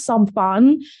have some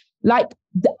fun. Like,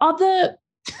 the other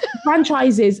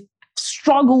franchises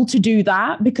struggle to do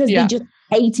that because they just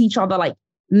hate each other, like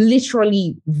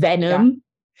literally venom.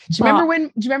 Do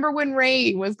you remember when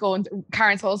Ray was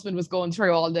Karen's husband was going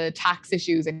through all the tax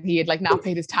issues and he had like not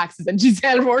paid his taxes and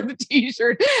Giselle wore the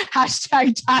t-shirt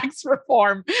 #tax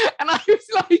reform. And I was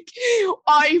like,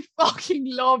 I fucking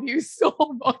love you so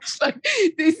much. Like,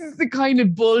 this is the kind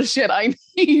of bullshit I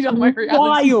need on my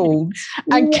reality. Wild.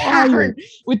 And Karen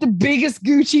with the biggest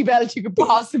Gucci belt you could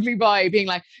possibly buy being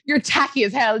like, you're tacky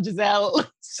as hell, Giselle.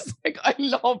 It's just like, I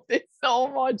love this so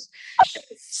much.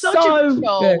 It's such a good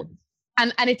show. Good.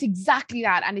 And it's exactly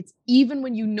that. And it's even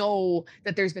when you know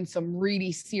that there's been some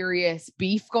really serious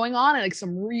beef going on and like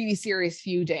some really serious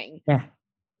feuding. Yeah.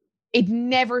 It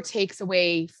never takes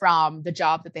away from the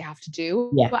job that they have to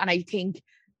do. Yeah. And I think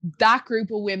that group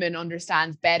of women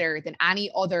understands better than any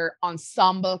other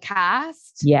ensemble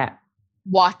cast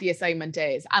what the assignment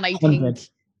is. And I 100. think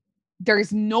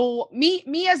there's no,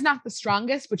 Mia's not the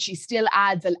strongest, but she still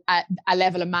adds a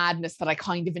level of madness that I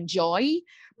kind of enjoy.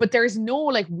 But there's no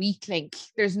like weak link.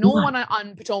 There's no one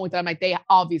on Potomac that I'm like, they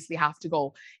obviously have to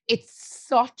go. It's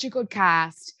such a good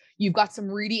cast. You've got some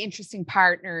really interesting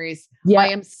partners. Yeah. I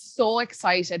am so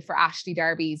excited for Ashley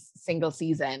Darby's single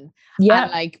season. Yeah.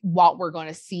 And like what we're going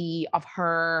to see of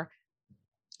her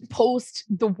post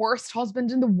the worst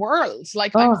husband in the world.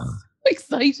 Like, I'm so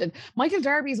excited. Michael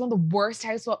Darby is one of the worst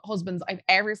husbands I've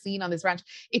ever seen on this ranch.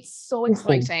 It's so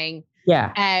exciting.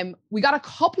 Yeah. We got a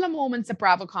couple of moments at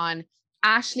BravoCon.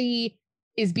 Ashley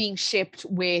is being shipped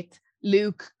with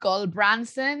Luke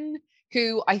Gulbranson,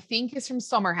 who I think is from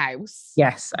Summer House.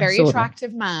 Yes. Very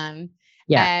attractive man.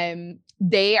 Yeah.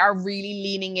 They are really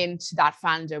leaning into that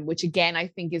fandom, which again, I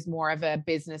think is more of a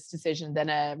business decision than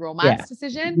a romance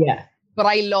decision. Yeah. But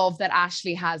I love that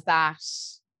Ashley has that.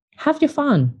 Have your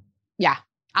fun. Yeah.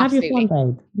 Absolutely. Have your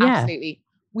fun, babe. Yeah. Absolutely.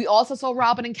 We also saw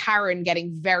Robin and Karen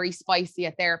getting very spicy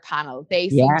at their panel. They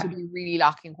seem to be really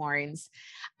locking horns.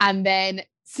 And then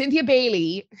Cynthia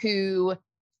Bailey, who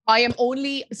I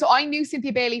knew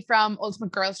Cynthia Bailey from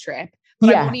Ultimate Girls Trip,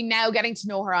 but I'm only now getting to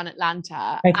know her on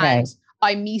Atlanta. Okay. And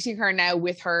I'm meeting her now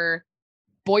with her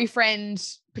boyfriend,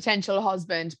 potential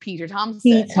husband, Peter Thomas.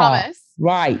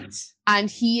 Right. And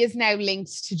he is now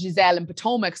linked to Giselle and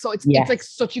Potomac. So it's like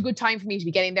such a good time for me to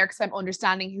be getting there because I'm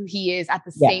understanding who he is at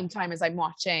the same time as I'm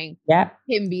watching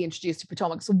him be introduced to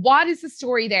Potomac. So what is the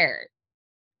story there?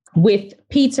 With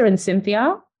Peter and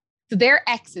Cynthia. So they're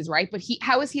exes, right? But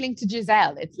how is he linked to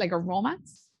Giselle? It's like a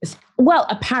romance? Well,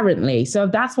 apparently. So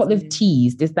that's what they've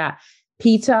teased, is that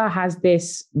Peter has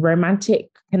this romantic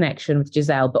connection with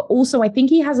Giselle, but also I think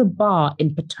he has a bar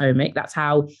in Potomac. That's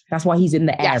why he's in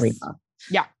the area.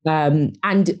 Yeah.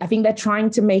 And I think they're trying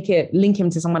to link him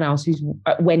to someone else who's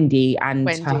Wendy and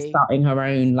her starting her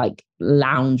own like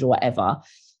lounge or whatever.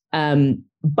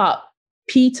 But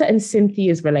Peter and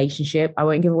Cynthia's relationship, I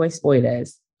won't give away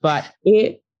spoilers, but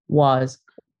it was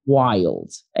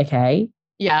wild. Okay.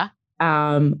 Yeah.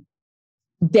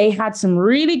 They had some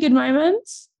really good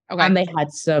moments. Okay. And they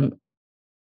had some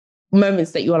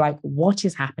moments that you're like, what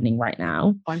is happening right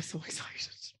now? I'm so excited.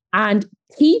 And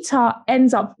Peter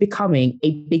ends up becoming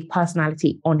a big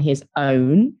personality on his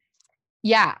own.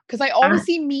 Yeah, because I always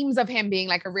see memes of him being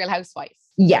like a Real Housewife.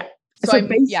 Yeah. So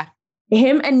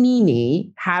him and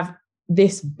Nene have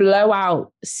this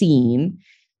blowout scene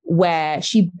where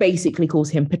she basically calls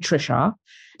him Patricia.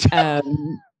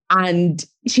 And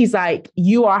she's like,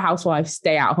 you are a housewife,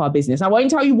 stay out of our business. I won't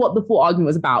tell you what the full argument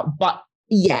was about, but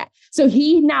yeah. So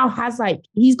he now has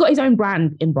he's got his own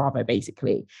brand in Bravo,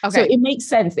 basically. Okay. So it makes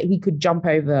sense that he could jump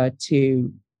over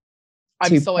to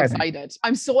I'm so excited.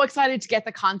 I'm so excited to get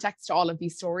the context to all of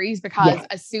these stories because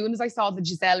as soon as I saw the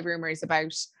Giselle rumors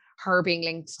about her being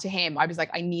linked to him, I was like,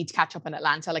 I need to catch up in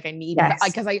Atlanta. Like I need,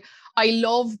 because I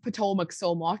love Potomac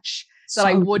so much that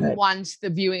I wouldn't want the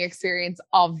viewing experience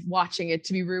of watching it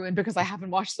to be ruined because I haven't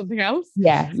watched something else.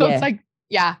 Yeah. So it's like,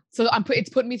 yeah. So it's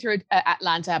putting me through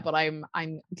Atlanta, but I'm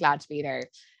glad to be there.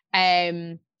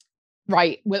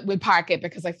 Right. We'll park it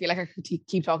because I feel like I could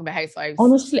keep talking about Housewives.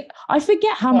 Honestly, I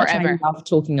forget how much I love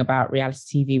talking about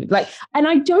reality TV. And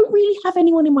I don't really have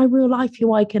anyone in my real life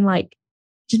who I can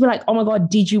just be like, oh my God,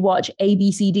 did you watch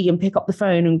ABCD and pick up the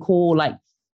phone and call? Like,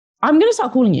 I'm going to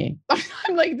start calling you.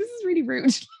 I'm like, this is really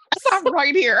rude. Stop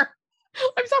right here.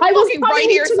 I'm fucking right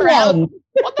here, Sorrel.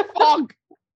 What the fuck?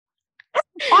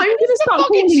 I'm going to start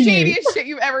calling you. Shadiest shit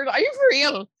you've ever done. Are you for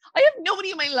real? I have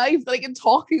nobody in my life that I can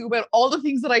talk to about all the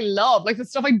things that I love, like the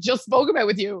stuff I just spoke about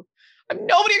with you. I have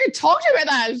nobody I can talk to about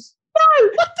that. No.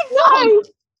 What the fuck?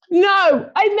 No.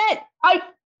 I meant, I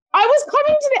was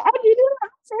coming to the end. You didn't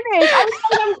finish. I was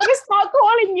like, I'm going to start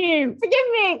calling you. Forgive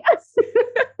me.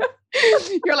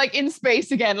 You're like in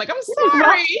space again. Like, I'm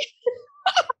sorry.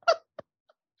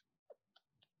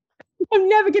 I'm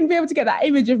never going to be able to get that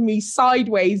image of me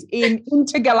sideways in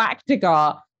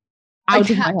Intergalactica out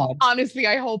of my head. Honestly,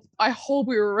 I hope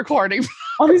we were recording.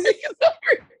 Honestly,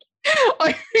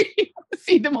 I really want to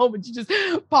see the moment you just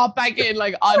pop back in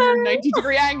like on a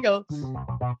 90-degree angle.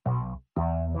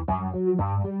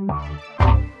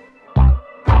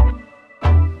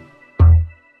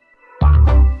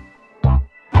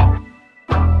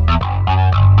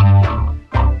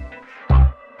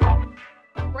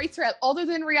 Right, Sorrel, other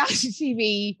than reality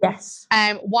TV, yes.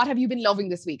 What have you been loving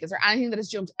this week? Is there anything that has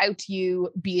jumped out to you,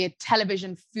 be it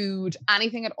television, food,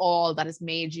 anything at all that has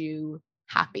made you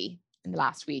happy in the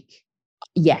last week?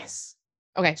 Yes.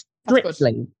 Okay.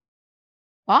 Strictly. Good.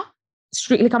 What?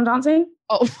 Strictly Come Dancing?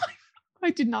 Oh, I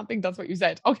did not think that's what you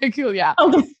said. Okay, cool. Yeah.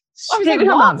 Okay. I was like,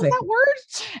 what was that word?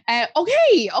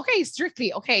 Okay.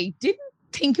 Strictly. Okay. Didn't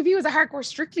think of you as a hardcore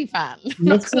Strictly fan.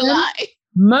 Not gonna lie.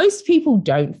 Most people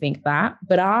don't think that,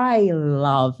 but I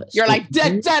love You're like,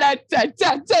 literally,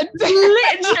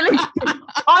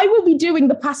 I will be doing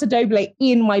the Paso Doble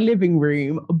in my living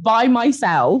room by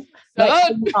myself.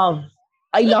 Like,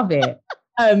 I love it.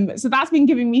 So that's been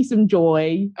giving me some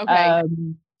joy. Okay.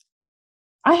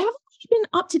 I haven't been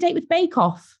up to date with Bake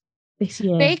Off this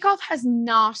year. Bake Off has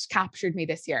not captured me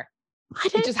this year.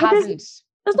 It just hasn't.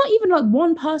 There's not even like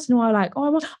one person who I like,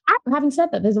 having said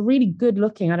that, there's a really good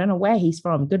looking, I don't know where he's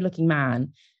from, good looking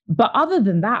man. But other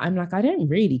than that, I'm like, I don't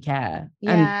really care.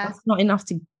 Yeah. And that's not enough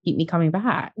to keep me coming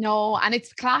back. No, and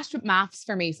it's clashed with MAFS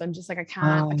for me. So I'm just like, I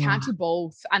can't do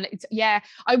both. And it's,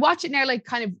 I watch it now, like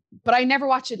kind of, but I never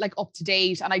watch it like up to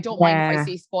date. And I don't mind if I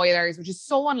see spoilers, which is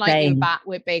so unlikely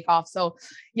with Bake Off. So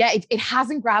yeah, it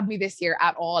hasn't grabbed me this year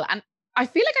at all. And I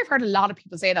feel like I've heard a lot of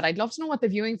people say that. I'd love to know what the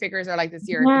viewing figures are like this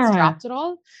year. If it's dropped at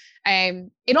all.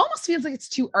 It almost feels like it's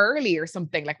too early or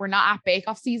something. Like we're not at Bake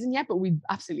Off season yet, but we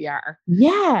absolutely are.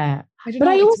 Yeah.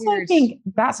 I also think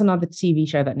that's another TV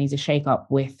show that needs a shake up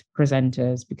with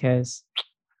presenters because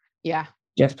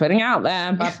just putting it out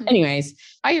there. But anyways.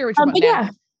 I hear what you're about now.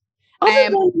 Other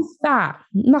than that,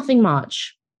 nothing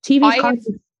much.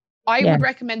 I would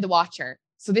recommend The Watcher.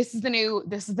 So this is the new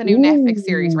Netflix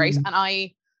series, right? And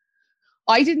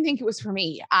I didn't think it was for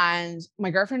me. And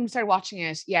my girlfriend started watching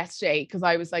it yesterday because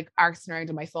I was like arsing around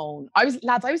on my phone. I was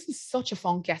in such a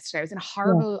funk yesterday. I was in a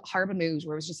horrible mood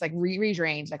where it was just like really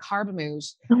drained, like horrible mood.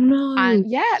 Oh no. And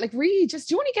yeah, like really just,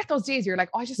 do you want to get those days you're like,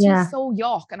 oh, I just feel so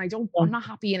yuck and I'm not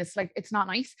happy and it's like, it's not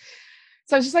nice.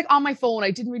 So I was just like on my phone.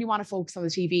 I didn't really want to focus on the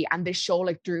TV and this show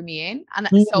like drew me in. And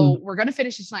so we're going to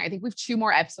finish it tonight. I think we've 2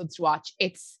 more episodes to watch.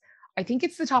 I think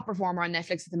it's the top performer on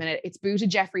Netflix at the minute. It's booted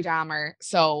Jeffrey Dahmer.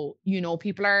 So,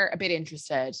 people are a bit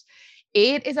interested.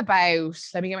 It is about,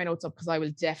 let me get my notes up because I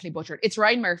will definitely butcher it. It's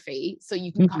Ryan Murphy. So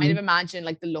you can kind of imagine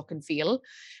like the look and feel.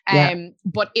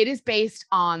 But it is based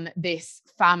on this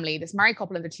family, this married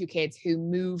couple and their 2 kids who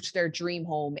moved to their dream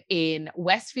home in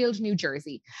Westfield, New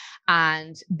Jersey.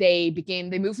 And they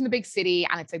move from the big city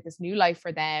and it's like this new life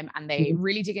for them. And they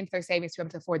really dig into their savings to be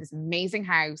able to afford this amazing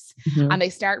house. And they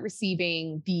start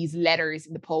receiving these letters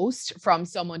in the post from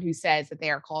someone who says that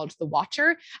they are called the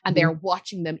Watcher and they're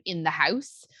watching them in the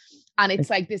house. And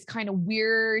it's like this kind of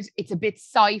weird, it's a bit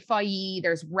sci-fi.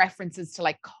 There's references to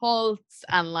like cults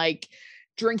and like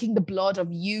drinking the blood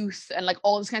of youth and like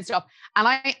all this kind of stuff. And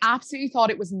I absolutely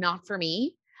thought it was not for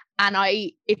me. And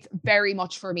it's very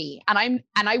much for me. And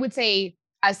I would say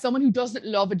as someone who doesn't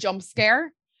love a jump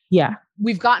scare,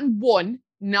 we've gotten one,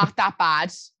 not that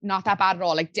bad at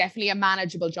all. Like definitely a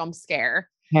manageable jump scare.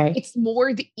 Okay. It's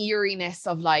more the eeriness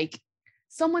of like,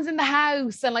 someone's in the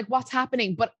house and like what's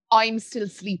happening, but I'm still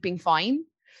sleeping fine.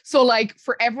 So like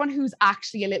for everyone who's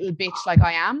actually a little bitch like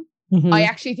I am, I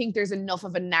actually think there's enough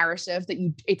of a narrative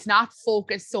that it's not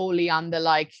focused solely on the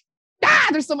like,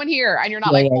 there's someone here. And you're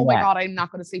not my God, I'm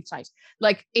not going to sleep tonight.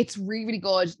 Like it's really, really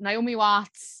good. Naomi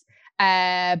Watts,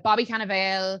 Bobby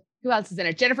Cannavale, who else is in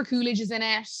it? Jennifer Coolidge is in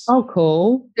it. Oh,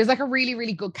 cool. There's like a really,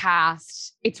 really good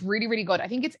cast. It's really, really good. I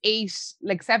think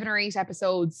it's 7 or 8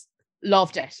 episodes.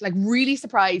 Loved it. Like really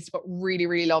surprised, but really,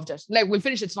 really loved it. Like we'll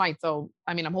finish it tonight. So,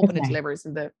 I mean, I'm hoping it delivers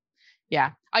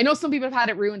I know some people have had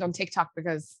it ruined on TikTok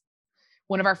because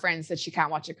one of our friends said she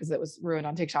can't watch it because it was ruined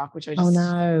on TikTok, which I just,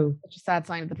 such a sad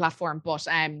sign of the platform. But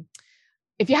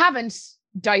if you haven't,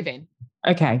 dive in.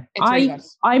 Okay.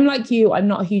 I'm like you. I'm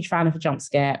not a huge fan of a jump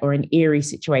scare or an eerie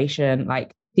situation.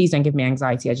 Like, please don't give me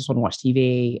anxiety. I just want to watch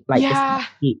TV. Like,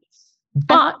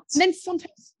 but and then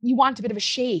sometimes you want a bit of a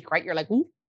shake, right? You're like, ooh.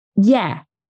 Yeah.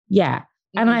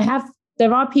 And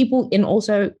there are people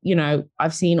also,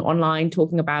 I've seen online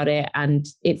talking about it and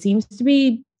it seems to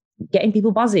be getting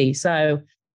people buzzy. So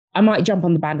I might jump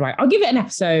on the bandwagon. I'll give it an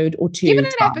episode or 2. Give it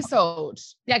an episode.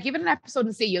 Yeah, give it an episode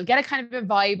and see. You'll get a kind of a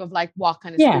vibe of like what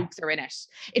kind of spooks are in it.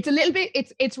 It's a little bit,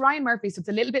 it's Ryan Murphy, so it's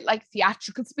a little bit like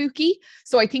theatrical spooky.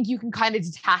 So I think you can kind of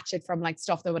detach it from like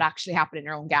stuff that would actually happen in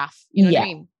your own gaff. You know what I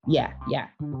mean? Yeah.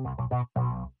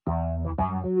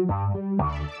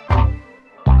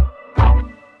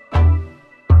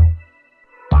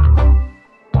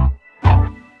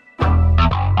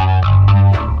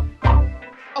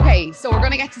 Okay, so we're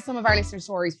going to get to some of our listener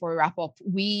stories before we wrap up.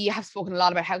 We have spoken a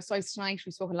lot about housewives tonight.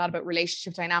 We've spoken a lot about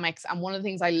relationship dynamics. And one of the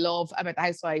things I love about the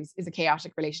housewives is a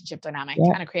chaotic relationship dynamic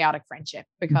and a chaotic friendship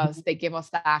because they give us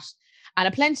that and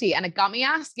a plenty. And it got me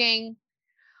asking,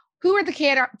 who are the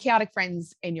chaotic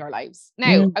friends in your lives?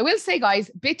 Now, I will say, guys,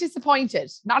 a bit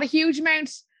disappointed. Not a huge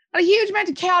amount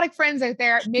of chaotic friends out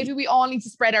there. Maybe we all need to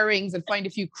spread our wings and find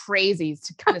a few crazies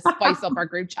to kind of spice up our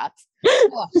group chats.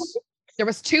 But there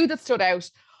was 2 that stood out.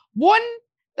 One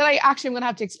that I actually am going to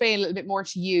have to explain a little bit more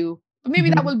to you, but maybe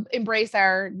that will embrace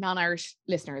our non-Irish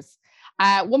listeners.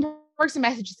 One person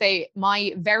messaged to say,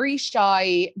 my very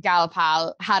shy gal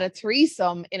pal had a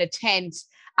threesome in a tent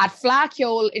at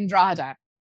Flackyole in Drogheda.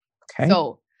 Okay.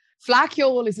 So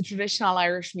Flackyole is a traditional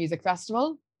Irish music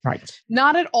festival. Right.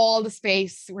 Not at all the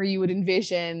space where you would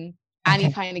envision any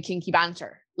kind of kinky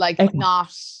banter. Like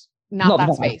not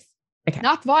that space. Okay.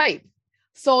 Not the vibe.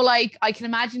 So like, I can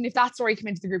imagine if that story came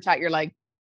into the group chat, you're like,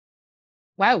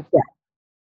 wow,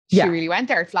 she really went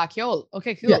there at Flackyole.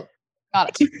 Okay, cool. Yeah.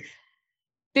 Got it.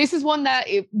 This is one that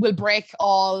it will break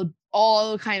all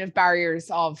kind of barriers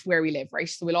of where we live, right?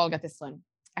 So we'll all get this one.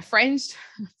 A friend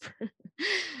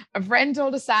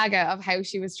told a saga of how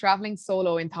she was traveling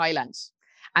solo in Thailand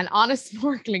and on a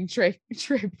snorkeling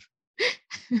trip,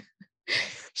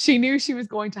 she knew she was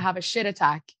going to have a shit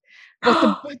attack.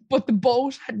 But the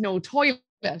boat had no toilet.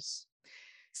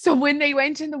 So when they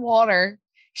went in the water,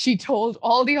 she told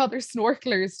all the other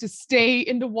snorkelers to stay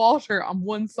in the water on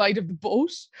one side of the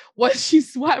boat while she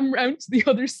swam around to the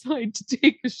other side to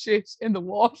take a shit in the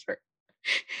water.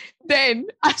 Then,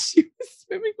 as she was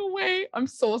swimming away, I'm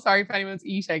so sorry if anyone's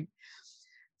eating.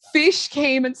 fish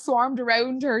came and swarmed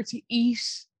around her to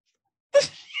eat the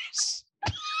fish.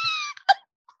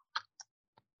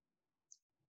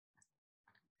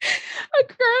 A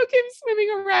girl came swimming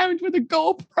around with a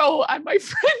GoPro and my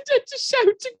friend had to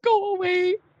shout to go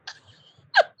away.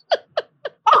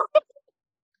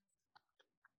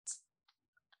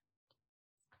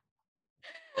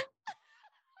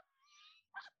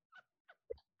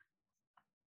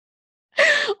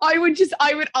 I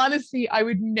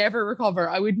would never recover.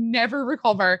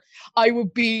 I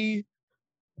would be,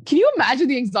 can you imagine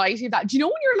the anxiety of that? Do you know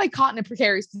when you're like caught in a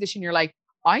precarious position, you're like,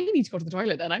 I need to go to the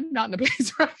toilet and I'm not in a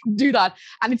place where I can do that.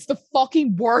 And it's the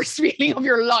fucking worst feeling of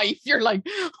your life. You're like,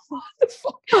 what the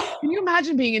fuck? Can you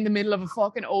imagine being in the middle of a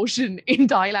fucking ocean in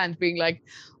Thailand being like,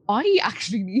 I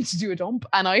actually need to do a dump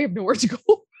and I have nowhere to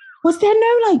go? Was there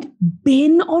no like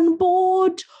bin on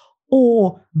board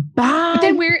or bag? But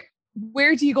then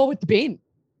where do you go with the bin?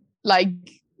 Like,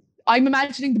 I'm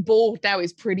imagining the boat now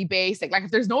is pretty basic. Like if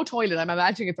there's no toilet, I'm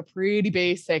imagining it's a pretty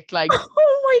basic, like.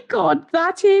 Oh my God,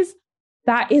 that is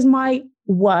my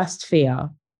worst fear.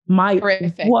 My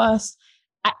Horrific. Worst.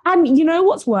 And you know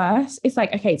what's worse? It's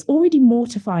like, okay, it's already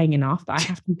mortifying enough that I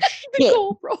have to shit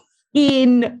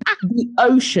in the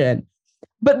ocean.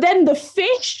 But then the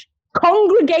fish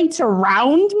congregate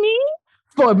around me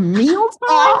for mealtime.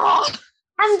 Oh.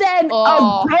 And then a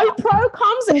GoPro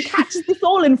comes and catches this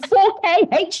all in 4K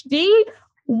HD.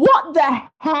 What the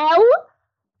hell?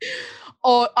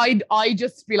 Oh, I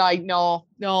just be like, no.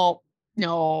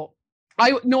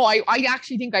 I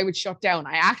actually think I would shut down.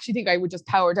 I actually think I would just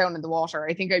power down in the water.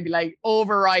 I think I'd be like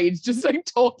override, just like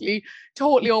totally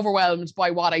overwhelmed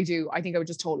by what I do. I think I would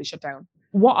just totally shut down.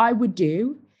 What I would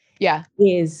do,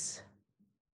 is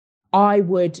I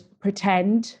would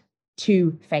pretend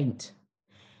to faint.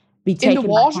 Be taken in the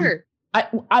water.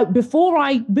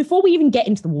 Before we even get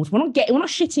into the water, we're not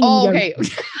shitting in the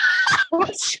ocean.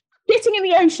 Shitting in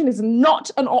the ocean is not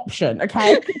an option,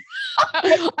 okay?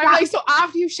 I'm like, so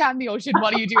after you've shat in the ocean,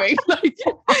 what are you doing? Like,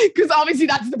 because obviously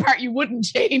that's the part you wouldn't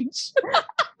change.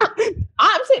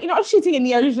 Absolutely not shitting in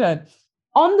the ocean.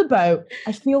 On the boat,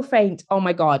 I feel faint. Oh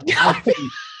my God. I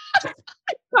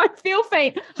feel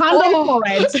faint. Hand on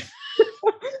forehead.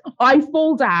 I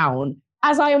fall down.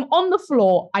 As I am on the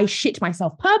floor, I shit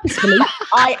myself purposefully.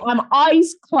 I am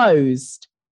eyes closed.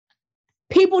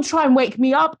 People try and wake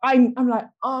me up. I'm like,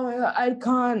 oh my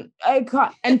God, I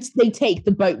can't. And they take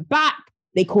the boat back.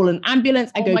 They call an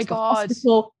ambulance. I go to the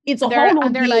hospital. It's a whole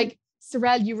and they're like,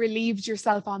 Sorrel, you relieved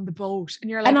yourself on the boat. And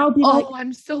you're like, and I'll be like,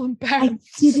 I'm so embarrassed.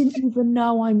 I didn't even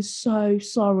know. I'm so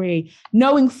sorry.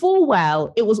 Knowing full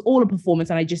well it was all a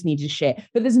performance and I just needed to shit.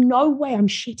 But there's no way I'm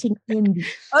shitting in the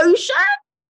ocean.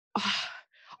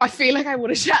 I feel like I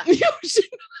would have shat in the ocean.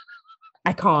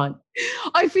 I can't.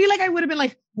 I feel like I would have been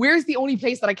like, where's the only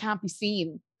place that I can't be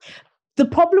seen? The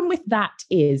problem with that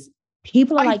is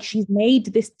people are like, she's made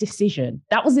this decision.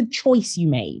 That was a choice you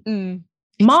made.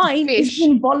 Mine is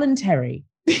involuntary.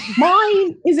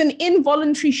 Mine is an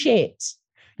involuntary shit.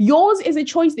 Yours is a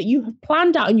choice that you have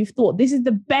planned out and you've thought this is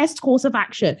the best course of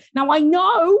action. Now I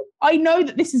know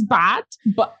that this is bad,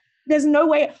 but there's no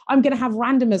way I'm going to have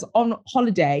randomers on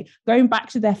holiday going back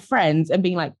to their friends and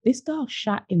being like, this girl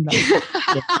shat in the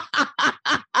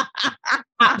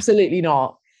Absolutely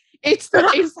not. It's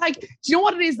like, do you know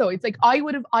what it is though? It's like, I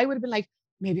would have been like,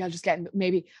 maybe I'll just get in,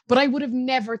 maybe, but I would have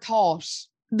never thought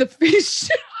the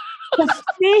fish.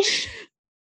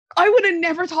 I would have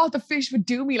never thought the fish would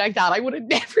do me like that. I would have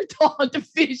never thought the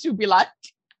fish would be like,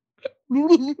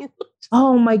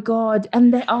 oh my God.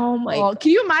 And they, oh my God.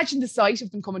 Can you imagine the sight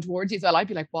of them coming towards you as well? I'd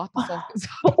be like, what the fuck is that?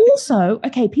 But also,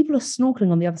 okay, people are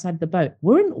snorkeling on the other side of the boat.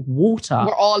 We're in water.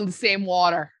 We're all in the same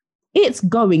water. It's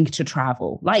going to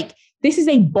travel. Like, this is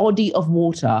a body of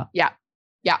water. Yeah.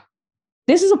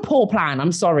 This is a poor plan.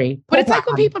 I'm sorry. But it's like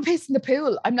when people piss in the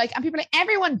pool. I'm like, and people are like,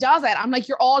 everyone does it. I'm like,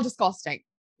 you're all disgusting.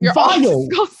 You're all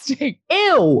disgusting.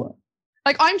 Ew.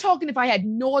 Like, I'm talking if I had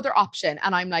no other option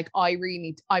and I'm like, I'm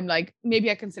like, maybe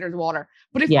I consider the water.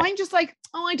 But if I'm just like,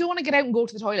 oh, I don't want to get out and go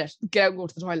to the toilet. Get out and go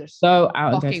to the toilet. Go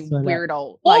out. Fucking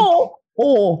weirdo.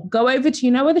 Or go over to,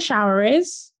 you know where the shower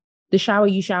is? The shower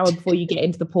you shower before you get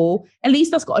into the pool. At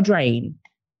least that's got a drain.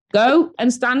 Go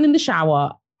and stand in the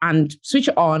shower and switch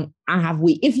it on and have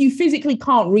wee. If you physically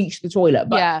can't reach the toilet,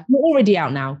 but you're already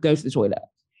out now, go to the toilet.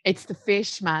 It's the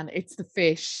fish, man. It's the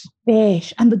fish.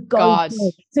 Fish and the God.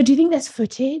 So do you think there's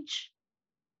footage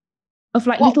of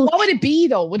like little... What would it be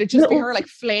though? Would it just be her like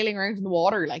flailing around in the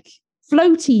water? Like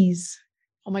floaties.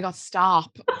 Oh my God,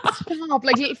 stop. Stop.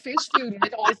 Like little fish food.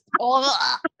 And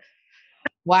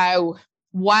Wow.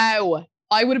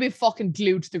 I would have been fucking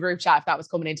glued to the group chat if that was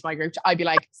coming into my group chat. I'd be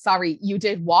like, sorry, you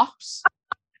did what?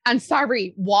 And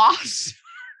sorry, what?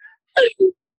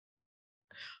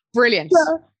 Brilliant.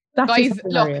 Yeah, guys,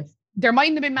 look, there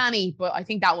mightn't have been many, but I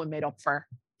think that one made up for.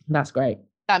 That's great.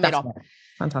 That made up. Great.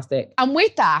 Fantastic. And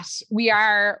with that, we're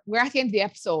at the end of the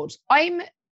episode. I'm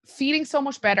feeling so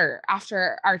much better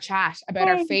after our chat about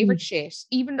our favorite shit,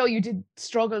 even though you did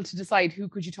struggle to decide who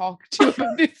could you talk to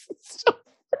about this stuff.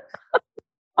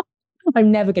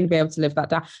 I'm never going to be able to live that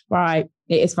down. Right.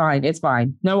 It is fine. It's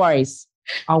fine. No worries.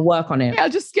 I'll work on it. Yeah, I'll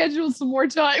just schedule some more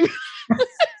time. All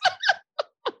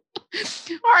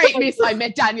right, miss, I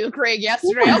met Daniel Craig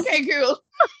yesterday. Okay, cool.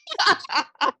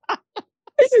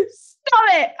 Stop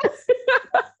it.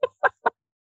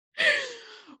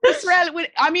 Sorrel,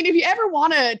 I mean, if you ever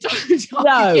want to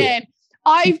talk again,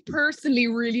 I've personally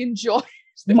really enjoyed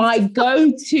this. My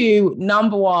go-to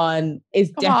number one is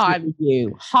definitely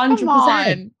you. 100%.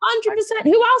 100%.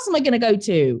 Who else am I going to go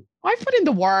to? I put in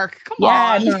the work. Come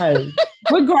on. Yeah, no.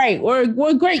 We're great. We're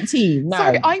a great team. No.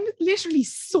 Sorry, I'm literally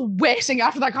sweating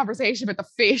after that conversation about the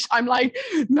fish. I'm like,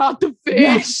 not the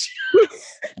fish. Yeah.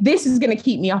 This is going to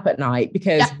keep me up at night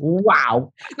because,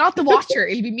 wow. Not the watcher.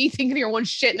 It'll be me thinking you're one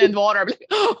shitting in the water. I'm like,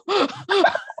 oh.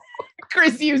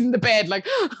 Chris using the bed, like,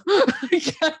 I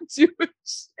can't do it.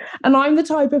 And I'm the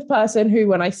type of person who,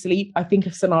 when I sleep, I think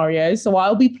of scenarios. So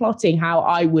I'll be plotting how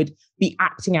I would be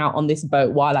acting out on this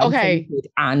boat while I'm fainted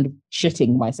and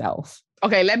shitting myself.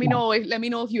 Okay, let me know. Let me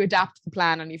know if you adapt the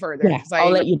plan any further. Yeah,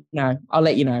 I'll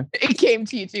let you know. It came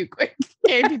to you too quick.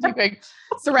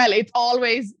 Sorrel, it's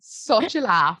always such a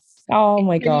laugh. Oh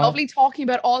my God. Lovely talking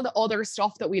about all the other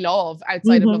stuff that we love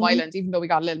outside of Love Island, even though we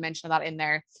got a little mention of that in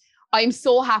there. I'm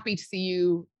so happy to see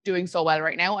you doing so well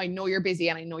right now. I know you're busy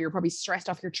and I know you're probably stressed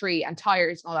off your tree and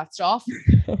tired and all that stuff.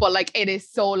 But like, it is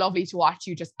so lovely to watch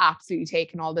you just absolutely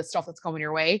taking all this stuff that's coming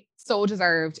your way. So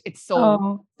deserved. It's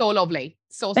so lovely.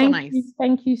 So nice.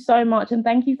 Thank you so much. And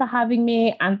thank you for having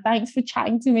me. And thanks for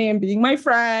chatting to me and being my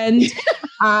friend.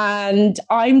 And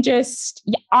I'm just,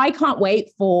 I can't wait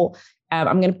for,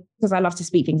 because I love to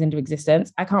speak things into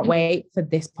existence. I can't wait for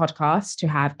this podcast to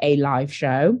have a live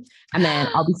show. And then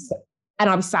I'll be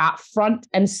sat front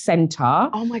and center.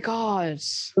 Oh my God.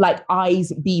 Like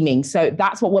eyes beaming. So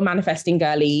that's what we're manifesting,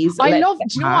 girlies. Do you know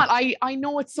what? I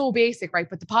know it's so basic, right?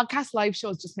 But the podcast live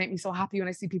shows just make me so happy when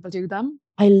I see people do them.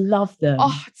 I love them.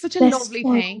 Oh, it's such a lovely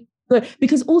thing. Good.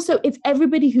 Because also it's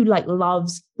everybody who like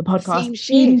loves the podcast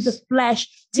in the flesh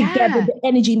together. The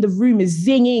energy in the room is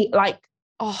zingy. Like,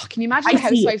 oh, can you imagine the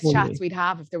housewives chats we'd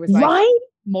have if there was like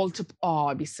multiple?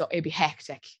 Oh, it'd be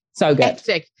hectic. So good.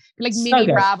 Hectic. Like so mini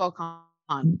BravoCon.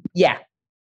 Yeah,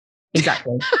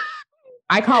 exactly.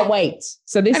 I can't wait.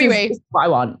 So this is what I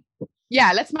want.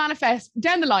 Yeah, let's manifest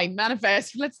down the line.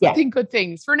 Let's think good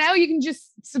things. For now, you can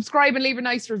just subscribe and leave a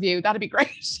nice review. That'd be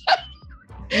great.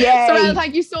 Yeah. Sorrel,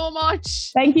 thank you so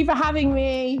much. Thank you for having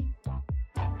me.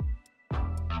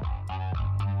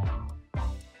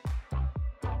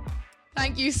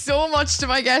 Thank you so much to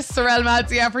my guest, Sorrel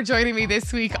Madzia, for joining me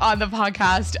this week on the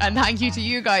podcast. And thank you to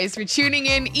you guys for tuning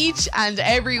in each and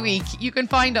every week. You can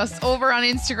find us over on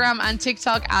Instagram and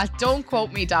TikTok at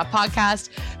don'tquoteme.podcast.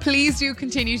 Please do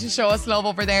continue to show us love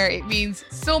over there. It means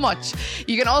so much.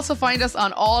 You can also find us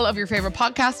on all of your favorite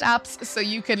podcast apps so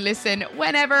you can listen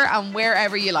whenever and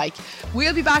wherever you like.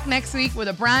 We'll be back next week with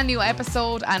a brand new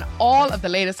episode and all of the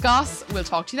latest goss. We'll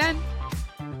talk to you then.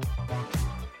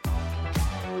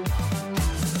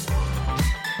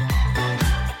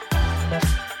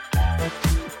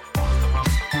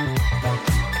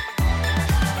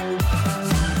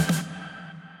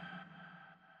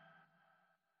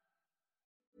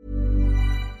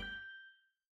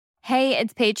 Hey,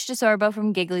 it's Paige DeSorbo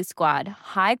from Giggly Squad.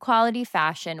 High quality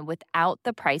fashion without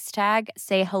the price tag.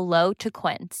 Say hello to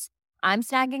Quince. I'm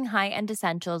snagging high-end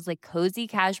essentials like cozy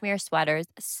cashmere sweaters,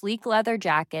 sleek leather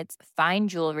jackets, fine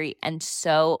jewelry, and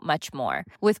so much more.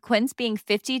 With Quince being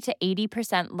 50 to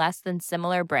 80% less than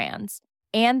similar brands.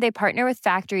 And they partner with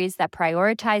factories that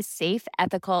prioritize safe,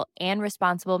 ethical, and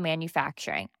responsible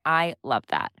manufacturing. I love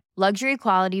that. Luxury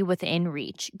quality within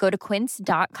reach. Go to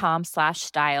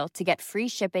quince.com/style to get free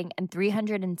shipping and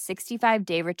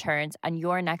 365-day returns on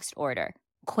your next order.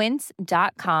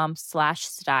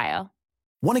 Quince.com/style.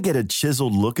 Want to get a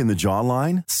chiseled look in the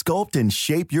jawline? Sculpt and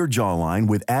shape your jawline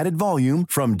with added volume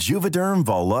from Juvederm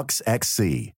Volux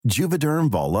XC.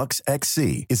 Juvederm Volux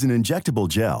XC is an injectable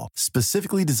gel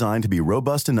specifically designed to be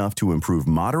robust enough to improve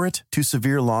moderate to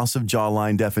severe loss of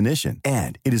jawline definition.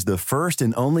 And it is the first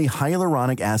and only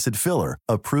hyaluronic acid filler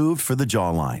approved for the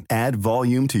jawline. Add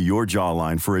volume to your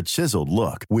jawline for a chiseled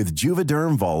look with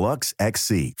Juvederm Volux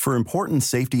XC. For important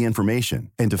safety information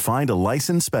and to find a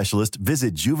licensed specialist,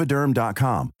 visit Juvederm.com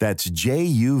Juvederm.com. That's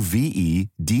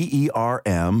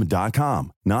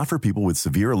JUVEDERM.com. Not for people with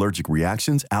severe allergic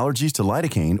reactions, allergies to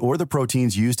lidocaine, or the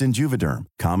proteins used in Juvederm.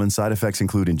 Common side effects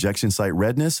include injection site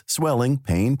redness, swelling,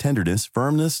 pain, tenderness,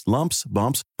 firmness, lumps,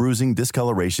 bumps, bruising,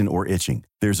 discoloration, or itching.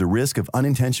 There's a risk of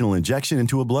unintentional injection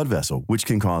into a blood vessel, which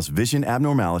can cause vision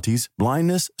abnormalities,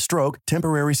 blindness, stroke,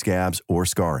 temporary scabs, or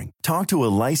scarring. Talk to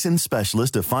a licensed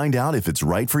specialist to find out if it's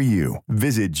right for you.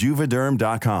 Visit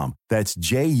Juvederm.com. That's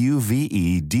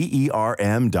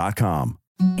JUVEDERM.com.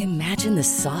 Imagine the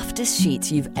softest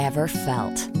sheets you've ever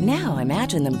felt. Now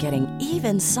imagine them getting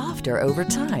even softer over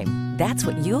time. That's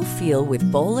what you'll feel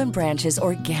with Boll & Branch's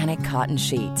organic cotton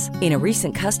sheets. In a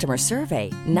recent customer survey,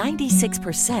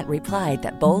 96% replied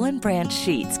that Boll & Branch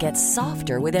sheets get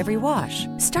softer with every wash.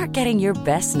 Start getting your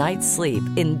best night's sleep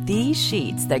in these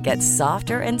sheets that get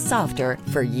softer and softer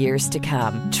for years to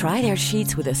come. Try their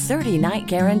sheets with a 30-night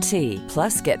guarantee.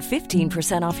 Plus, get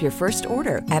 15% off your first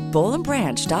order at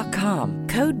bollandbranch.com.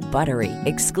 Code BUTTERY.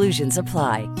 Exclusions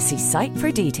apply. See site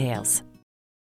for details.